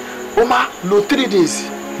ó máa lo 3 days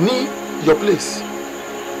ní your place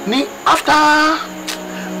ní after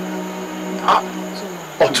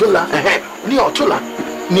ọ̀túnla ní ọ̀túnla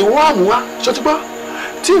ni wọ́n á mú wá ṣọtúgbọ́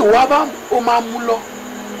tí ìwọ bá ó máa mú lọ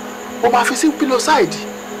ó máa fi sí pillow side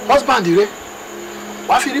husband rẹ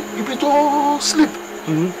wàá fi ibi tó sleep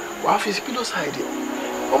wàá fi sí pillow side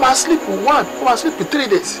ó máa sleep 1 ó máa sleep 3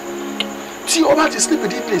 days tí ó bá ti sleep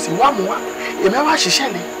 3 days ìwọ á mú wá èmi á wá ṣiṣẹ́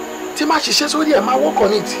lé tí máa ṣiṣẹ́ sórí ẹ̀ máa work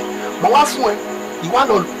on it mọ̀ wá fún ẹ ìwọ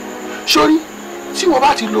lọ lò sórí tí wọ́n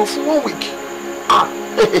bá ti lò fún 1 week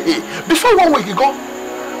before 1 week gan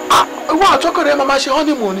ìwọ àtọkọ rẹ máa ṣe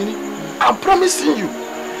honeymoon ni I'm promising you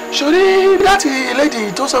sori láti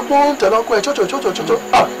lady tó sọ pé ó ń tẹ̀lé ọkọ ẹ̀ chọ́chọ́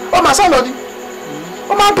ọ máa sá lọ ni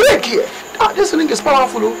ọ máa break ẹ̀ this ring is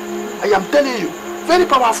powerful o I am telling you very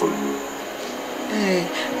powerful.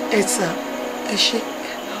 ẹ sà ẹ ṣe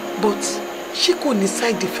but ṣé kò ní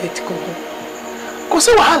side effect kankan. kò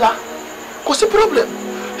sí wàhálà kò sí problem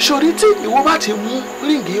sori tí ìwọ bá ti mú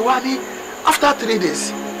ríǹgì wá ní after 3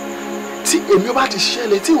 days tí èmi bá ti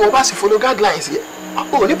ṣẹlẹ̀ tí ìwọ bá sì follow guidelines yẹ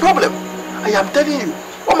o ní problem I am telling you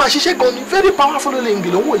ó máa ṣiṣẹ́ gan ni very powerful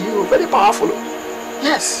ríǹgì ló ń wò yìí o very powerful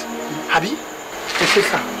yes àbí. ẹ ṣe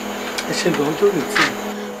sà ẹ ṣe lọ́n tó lè tì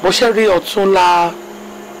mo ṣe rí ọ̀túnla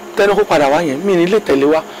tẹnu kó padà wá yẹn mi ní lè tẹ̀lé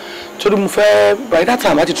wa torí mo fẹ́ by that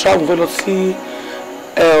time àti travel fẹ́ lọ sí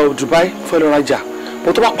Dubai fẹ́ lọ rajà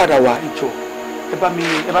bó tó bá padà wá ìjọ ẹ bá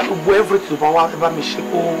gbogbo everything tó bá wá ẹ bá mi ṣe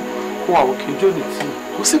kó wà òkè ojú òní tí.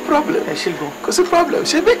 kò sí problem. ẹ ṣe gan. kò sí problem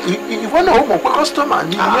ṣé bí ìwọ náà ó mọ̀ pé customer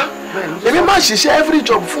ni ìyẹn èmi máa ń ṣiṣẹ́ every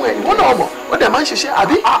job fún ẹ ìwọ náà mọ̀ ó dẹ̀ máa ń ṣiṣẹ́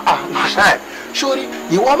àbí. sórí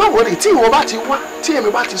ìwọ má wọlé tí ìwọ bá ti wá tí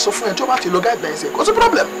èmi bá ti sọ fún ẹ tí ó bá ti lo guidelines ẹ kò sí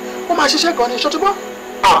problem ó máa ṣiṣẹ́ gan ni ṣọtúbọ̀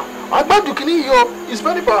agbádùn kìíní yìí o is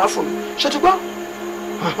very powerful ṣọtúbọ̀.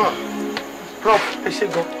 prof ẹ ṣe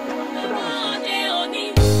gan.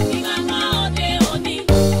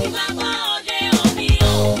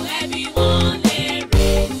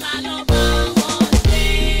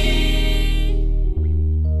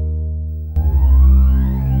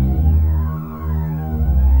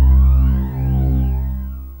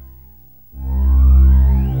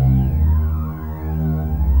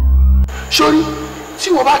 sórí tí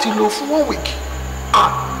wọ́n bá ti lò fún 1 week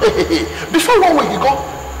before 1 week gan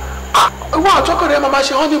wọ́n àtọ́kọ̀ rẹ̀ máa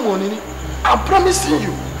ṣe honeymoon ni I'm promising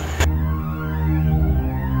you.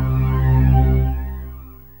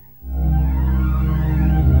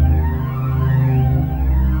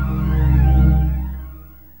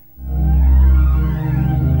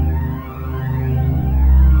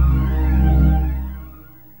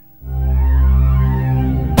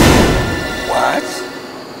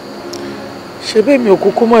 ṣe bẹ́ẹ̀ mi ò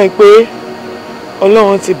kúkú mọ̀ pé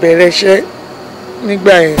Ọlọ́run ti bẹ̀rẹ̀ iṣẹ́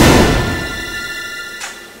nígbà yẹn.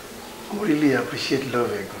 Mo really appreciate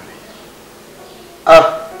love ẹ gan ni.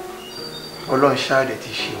 Ọlọ́run ṣáàdẹ̀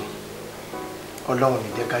ti ṣe Ọlọ́run ní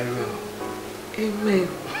jẹ́ ká rí ẹ̀rọ. Amen.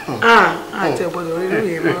 Àti ẹ̀gbọ́dọ̀ rírú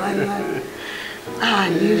yẹn mọ́ láíláí.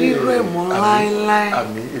 Ní rírú ẹ̀ mọ́ láíláí.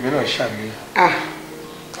 Àmín, èmi náà ṣàmì.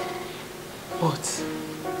 But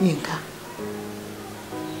Yínká,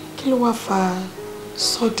 kí ló wá fa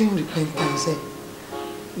sudden repentance ẹ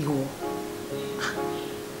ìwọ?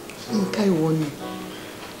 Yínká ìwọ ni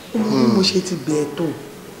mo ṣe ti bẹ̀ ẹ́ tó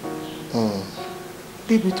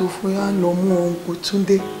débi tó fún yá lọ mú ọ̀nkù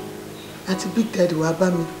Túndé àti Big Daddy wá bá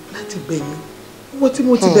mi láti bẹ̀ mí owó tí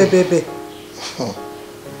mo ti bẹ̀.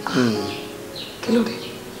 Kí ló dé?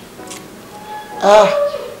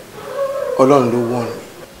 Ọlọ́run ló wọ̀n mi.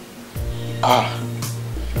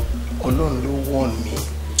 Ọlọ́run ló wọ̀n mi.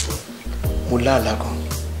 Mo láàlá kan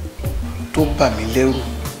tó bà mí lẹ́rù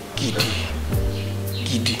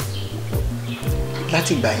gidi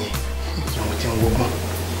láti ìgbà yẹn ni mo ti ń wọgbọ́n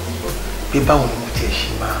pé báwo ni mo ti ṣe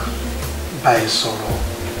máa bá ẹ sọ̀rọ̀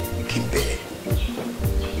kí n bẹ̀rẹ̀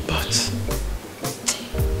but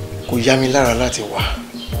kò yá mi lára láti wá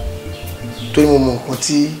torí mo mọ nǹkan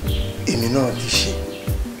tí èmi náà ti ṣe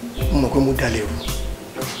mo mọ̀ pé mo dalẹ̀ rú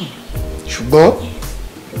ṣùgbọ́n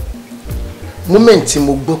moment tí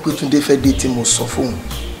mo gbọ́ pé Túndé fẹ́ dé tí mo sọ fóun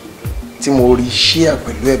tí mo rí share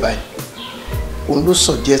pẹ̀lú ẹ̀ báyìí òun ló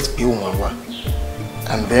suggest pé òun àwa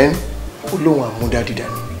and then ó lóun àmúdádì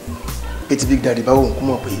dání pé tí Big Daddy bá wò ń kú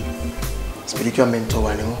mọ̀ pé spiritual mentor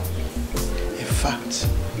wà ní wọn in fact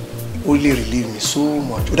ó lè relieve me so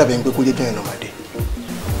much ó dàbí ẹni pé kó jẹ́ bẹ́ẹ̀ náà máa dé.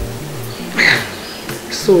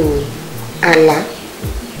 So àlá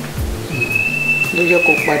ló yẹ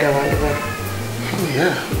kó padà wá lọ́wọ́.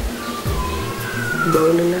 Ìgbà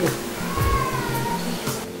wo ni náà?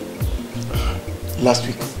 Last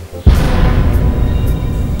week.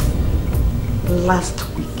 Last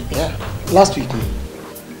week? Yeah, last week.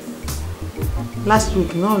 Last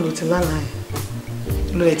week náà ló ti lálàá ẹ̀.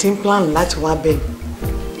 Lo rẹ̀ ti ń plan láti wá bẹ̀.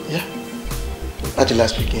 Yeah, láti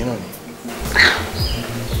last week yẹn náà ni.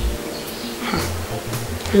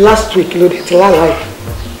 Last week ló rẹ̀ ti lálàá ẹ̀.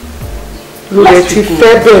 Lo rẹ̀ ti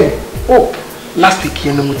fẹ́ bẹ̀. Oh, last week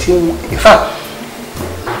yẹn ni mo ti ń in fact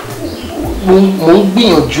mo ń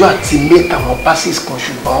gbìyànjú àti make àwọn passes kan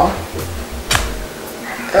ṣùgbọ́n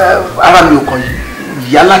ara mi ò kàn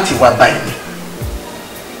yá láti wá báyìí ni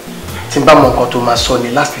tí n bá mọ nǹkan tó máa sọ ni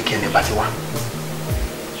last weekend bá ti wá.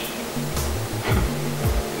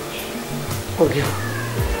 Okay.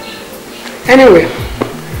 Anyway,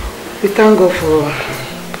 we thank God for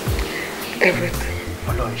everything.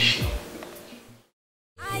 Ọlọ́run ṣe.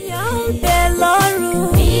 Ayọ̀ ń bẹ lọ́run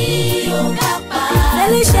bí ó bá pa.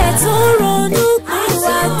 Ẹlẹ́ṣẹ̀ tó ronú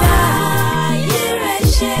pìwàdà. Ayé rẹ̀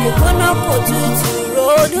ṣe ògbóná kò tutù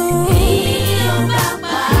ronú. Bí ó bá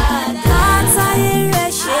padà. Látàyé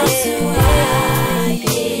rẹ̀ ṣe.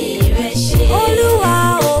 Ayé rẹ̀ ṣe. Olúwa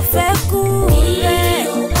ò fẹ́ kú rẹ̀. Bí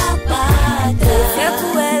ó bá padà. Kò fẹ́ kú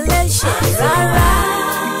ẹlẹ́ṣẹ̀ rárá.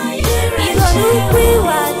 Ayé rẹ̀ ṣe. Ìrònú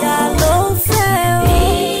pìwàdà ló fẹ́ o. Bí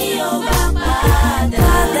ó bá padà.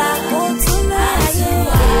 Padà kó tún láyé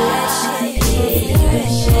rẹ̀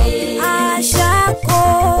ṣe. Àṣà kò.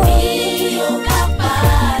 Bí ó bá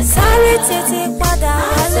padà. Sáré tètè padà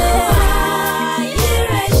wálé. Ayé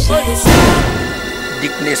rẹ̀ ṣe.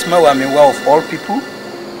 Dickness Mawamiwa of all people.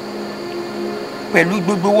 Pẹ̀lú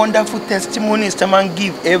gbogbo wonderful testimonies tí wọ́n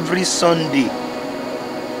give every Sunday.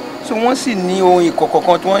 So wọ́n sì ní ohun ìkọ̀kọ̀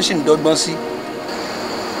kan tí wọ́n sì ń dọ́gbọ́n sí.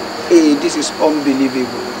 Hey, this is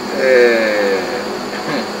unbelievable.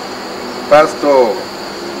 Pastor.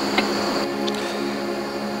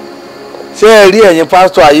 Ṣé ẹ rí ẹ̀yin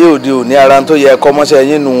pastor ayé òde òní ara tó yẹ kọ́ mọ́ṣẹ́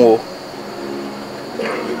yín nù o?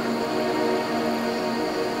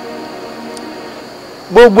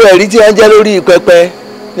 Gbogbo ẹ̀rí tí wọ́n jẹ́ lórí pẹpẹ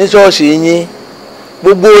ní ṣọ́ọ̀ṣì yín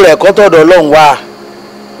gbogbo rẹ̀ kọ́tọ̀dọ̀ Ọlọ́run wà.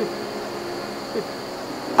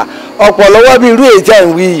 Ọ̀pọ̀ lọ́wọ́ bí irú èyí tí à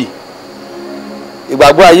ń wí yìí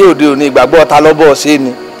ìgbàgbọ́ ayé òde òní ìgbàgbọ́ Talo Ba O Se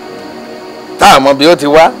ni tá a mọ̀ bí ó ti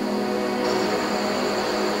wá.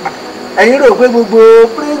 Ẹ̀yin rò pé gbogbo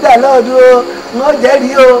praise the Lord o wọ́n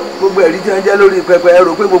jẹ́rìí o gbogbo ẹ̀rí tí wọ́n jẹ́ lórí pẹpẹ ẹ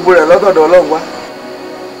rò pé gbogbo rẹ̀ lọ́tọ̀dọ̀ Ọlọ́run wá.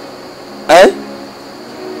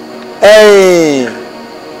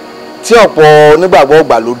 Tí ọ̀pọ̀ onígbàgbọ́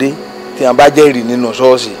gbàlódé tí wọ́n bá jẹ́rìí nínú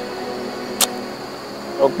ṣọ́ọ̀ṣì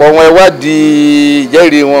ọ̀pọ̀ wọn ẹ̀wádìí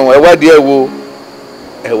ìjẹ́rìí wọn ẹ̀wádìí ẹ̀ wò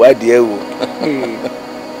ẹ̀wádìí ẹ̀ wò.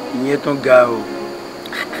 Ìyẹn tún ga o.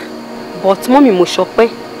 But mọ́mì mo sọ pé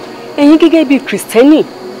ẹ̀yin gẹ́gẹ́ bíi kìrìsìtẹ́nì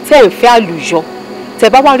tẹ́ ẹ̀ ń fẹ́ àlùyọ tẹ́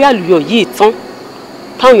bá wá rí àlùyọ yìí tán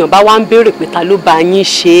táwọn èèyàn bá wá ń béèrè pé ta ló bá yín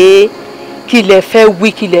ṣe é kí lẹ fẹ́ wí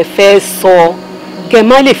kí lẹ fẹ́ sọ kẹ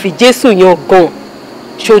má lè fi Jésù yan gan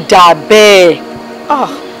ṣó dáa bẹ́ẹ̀.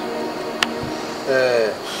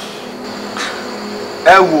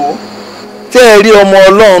 Ẹ wò ó tẹ́ ẹ rí ọmọ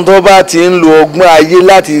Ọlọ́run tó bá ti ń lo ọgbọ́n ayé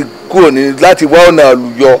láti wá ọ̀nà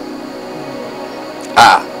àlùyọ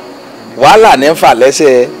wàhálà ní fà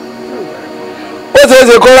lẹ́sẹ̀ ó ṣeé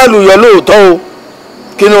ṣe kó rálùyọ lóòótọ́ o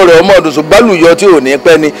kínú rẹ̀ ọmọ ọdún ṣùgbọ́n lùyọ tí ò ní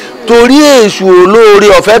pẹ́ ni torí èṣù olóore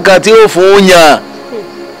ọ̀fẹ́ kan tí ó fún yàn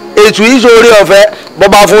èṣù ìṣòro ọ̀fẹ́ bọ́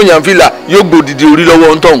bá fún yàn fìlà yóò gbòdìdì orí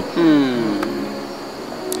lọ́wọ́ ń tọ̀hún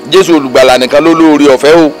Jésù olùgbàlà nìkan ló lóore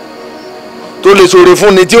ọ̀fẹ́ o tó lè ṣoore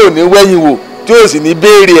fún ni tí ò ní wẹ́yìn wò tí ò sì ní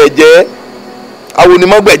béèrè ẹ̀jẹ̀ àwọn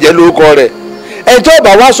onímọ̀gbẹ̀jẹ̀ lórúkọ rẹ̀ ẹjọ́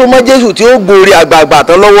ọba wá súnmọ́ Jésù tí ó gbòòrè àgbààgbà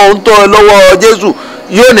tán lọ́wọ́ ń tọ́ lọ́wọ́ Jésù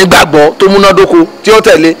yóò ní gbàgbọ́ tó múnádóko tí ó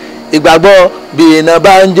tẹ̀lé ìgbàgbọ́ bí iná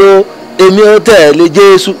bá ń jó èmi ó tẹ̀lé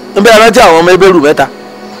Jésù níbẹ̀ rántí àwọn ọmọ Hébérù 3.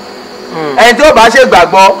 ẹni tí ó bá ṣe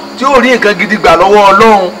gbàgbọ́ tí ó rí nǹkan gidi gbà lọ́wọ́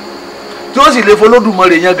Ọlọ́run tí ó sì lè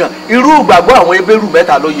f'Olódùmarè yangàn irú ìgbàgbọ́ àwọn Hébérù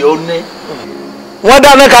 3 ló yẹ ó ní. wọ́n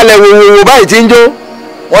dáná kalẹ̀ wòwòwò báyìí tí ń jó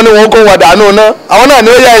wọ́n ní wọ́n kó wọn dànù ná àwọn náà ni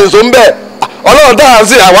ó yá èso ń bẹ̀ Ọlọ́run tá à ń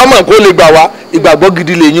sìn àwa mọ̀ kó lè gbà wá ìgbàgbọ́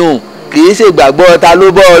gidi lè yún kì í ṣe ìgbàgbọ́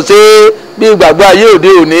Talo Ba O Se bí ìgbàgbọ́ ayé òde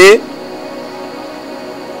òní.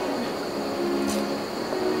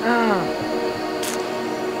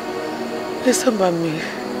 ẹ sábà mi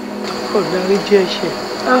ọ̀darí jẹ́ ẹ̀ṣẹ̀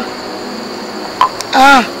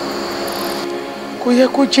kò yẹ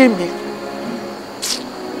kó jẹ́ mi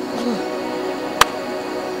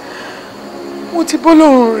mo ti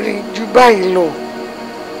bọ́lọ́run rìn jù báyìí lọ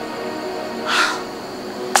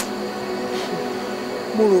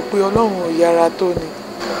mo rò pé Ọlọ́run ò yára tó ni.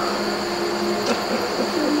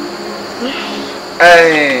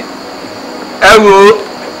 ẹ wo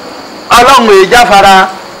Ọlọ́run èyí jáfara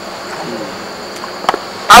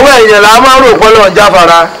àwọn èèyàn là máa ń rò pé Ọlọ́run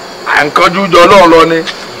jáfara à ń kánjú jọ Ọlọ́run lọ ni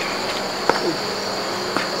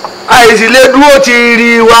àìsí lè dúró ti rí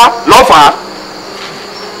wa lọ́fàá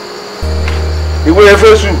ìwé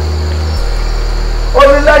Éfésù ó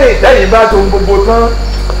ní lẹ́yìn ìtẹ́yìn bá tó gbogbo tán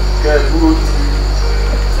kẹ́ ẹ dúró ti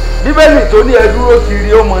rí Bíbélì tó ní ẹ dúró ti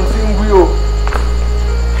rí ọmọ tí ń wí o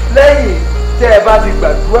lẹ́yìn tẹ́ ẹ bá ti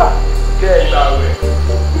gbàdúrà kẹ́ ẹ gbààwẹ̀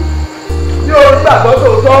ní onígbàgbọ́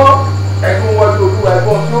tòótọ́ ẹ̀gbọ́n wọlé Olúwa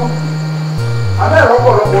ẹ̀gbọ́n tó abẹ́rẹ́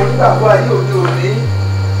ọ̀pọ̀lọpọ̀ onígbàgbọ́ ayé òde òní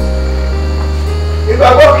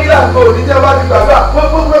ìgbàgbọ́ kílà ń kọ́ òní tẹ́ bá ti gbàgbà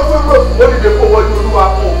pọ́pọ́pọ́pọ́ ó dìde kó wọlé Olúwa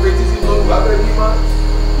fún òfin títí tó Olúwa fẹ́ bí mọ́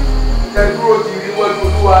ẹ dúró ti rí wọlé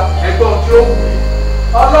Olúwa ẹ̀gbọ́n tí ó wù í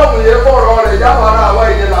Ọlọ́run yẹ fọ̀rọ̀ rẹ̀ jáfara àwa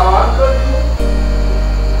ìyẹn làwọn á ń kánjú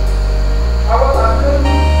àwọn là ń kánjú.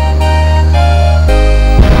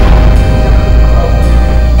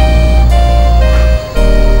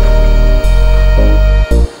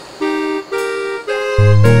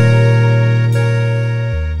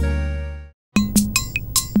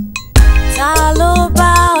 Talo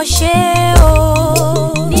Ba O Se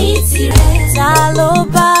o ní tirẹ̀ Talo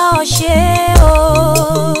Ba O Se o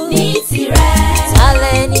ní tirẹ̀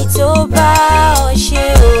talẹ́ni tó bá ọ ṣe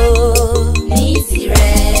o ní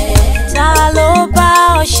tirẹ̀ Talo Ba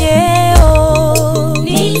O Se o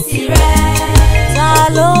ní tirẹ̀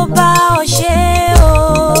Talo Ba O Se o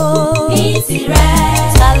ní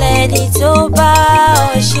tirẹ̀ talẹ́ni tó bá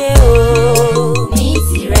ọ ṣe o ní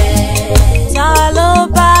tirẹ̀ Talo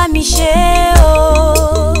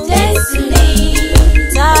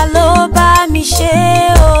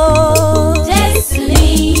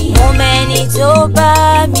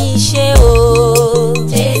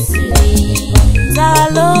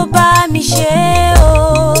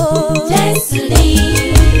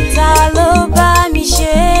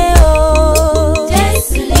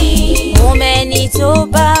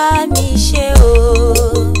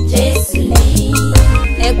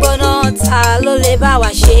lè bá wa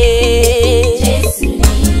ṣe. Jésù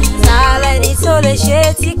ni. Ta lẹni tó lè ṣe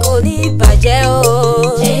tí kò ní bàjẹ́ o.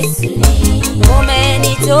 Jésù ni. Mo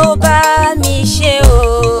mẹ́ni tó bá mi ṣe o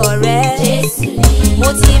ọ̀rẹ́. Jésù ni. Mo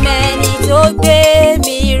ti mẹ́ni tó gbé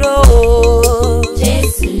mi ró o.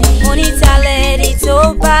 Jésù ni. Mo ní ta lẹni tó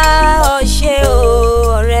bá ọ ṣe o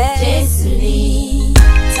ọ̀rẹ́. Jésù ni.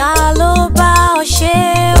 Ta ló bá ọ ṣe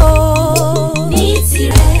o. Ní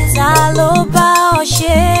tirẹ̀. Ta ló bá ọ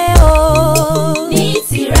ṣe o. Ní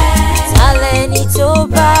tirẹ̀. Ta lẹni tó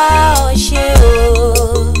bá ọ ṣe o.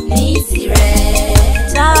 Ní tirẹ̀.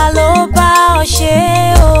 Ta ló bá ọ ṣe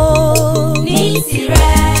o. Ní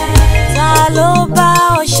tirẹ̀. Ta ló bá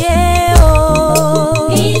ọ ṣe o.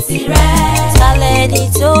 Ní tirẹ̀. Ta lẹni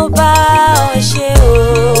tó bá ọ ṣe o.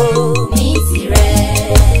 Ní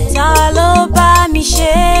tirẹ̀. Ta ló bá mi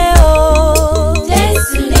ṣe o.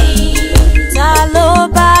 Jésù ni. Ta ló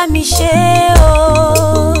bá mi ṣe o.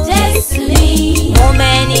 Jésù ni. Mo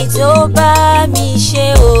mẹ́ni tó bá mi ṣe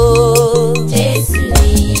o. Jésù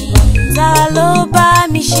ni. Ta ló bá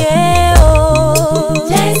mi ṣe o.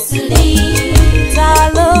 Jésù ni. Ta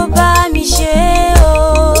ló bá mi ṣe o.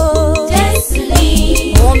 Jésù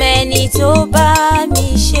ni. Mo mẹ́ni tó bá mi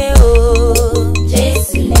ṣe o.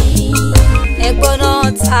 Jésù ni. Ẹ̀gbọ́n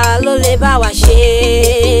náà ta ló lè bá wa ṣe.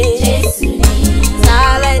 Jésù ni. Ta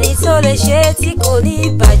lẹni tó lè ṣe tí kò ní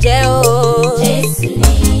bàjẹ́ o. Jésù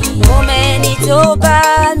ni. Mo mẹ́ni tó bá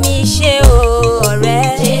mi ṣe o ọ̀rẹ́.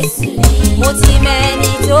 Jésù ni. Mo ti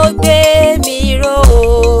mẹ́ni tó gbé mi ró o.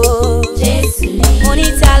 Jésù ni. Mo ní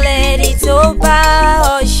ta lẹni tó bá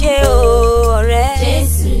ọ ṣe o ọ̀rẹ́.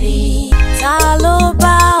 Jésù ni. Ta ló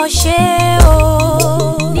bá ọ ṣe o.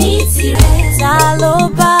 Ní tirẹ̀. Ta ló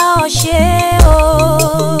bá ọ ṣe o.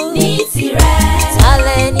 Ní tirẹ̀. Ta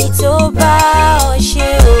lẹni tó bá ọ ṣe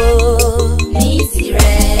o. Ní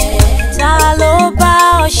tirẹ̀. Ta ló bá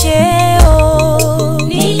ọ ṣe o.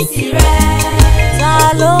 Ní tirẹ̀. Ta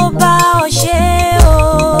ló bá ọ ṣe o.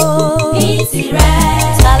 Ní tirẹ̀.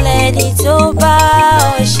 Ta lẹni tó bá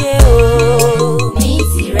ọ ṣe o. Ní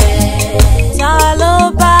tirẹ̀. Ta ló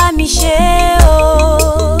bá mi ṣe o.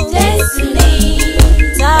 Jésù ni.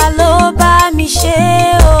 Ta ló bá mi ṣe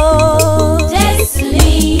o. Jésù ni.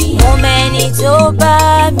 Mo mẹ́ni tó bá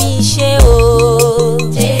mi ṣe o.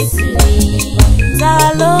 Jésù ni. Ta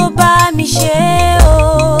ló bá mi ṣe o.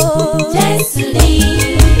 Jésù ni.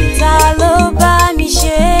 Ta ló bá mi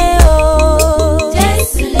ṣe o.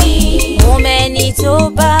 Jésù ni. Mo mẹ́ni tó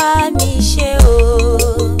bá mi ṣe o.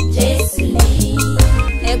 Jésù ni.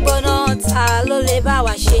 Ẹ̀gbọ́n náà ta ló lè bá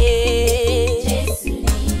wa ṣe.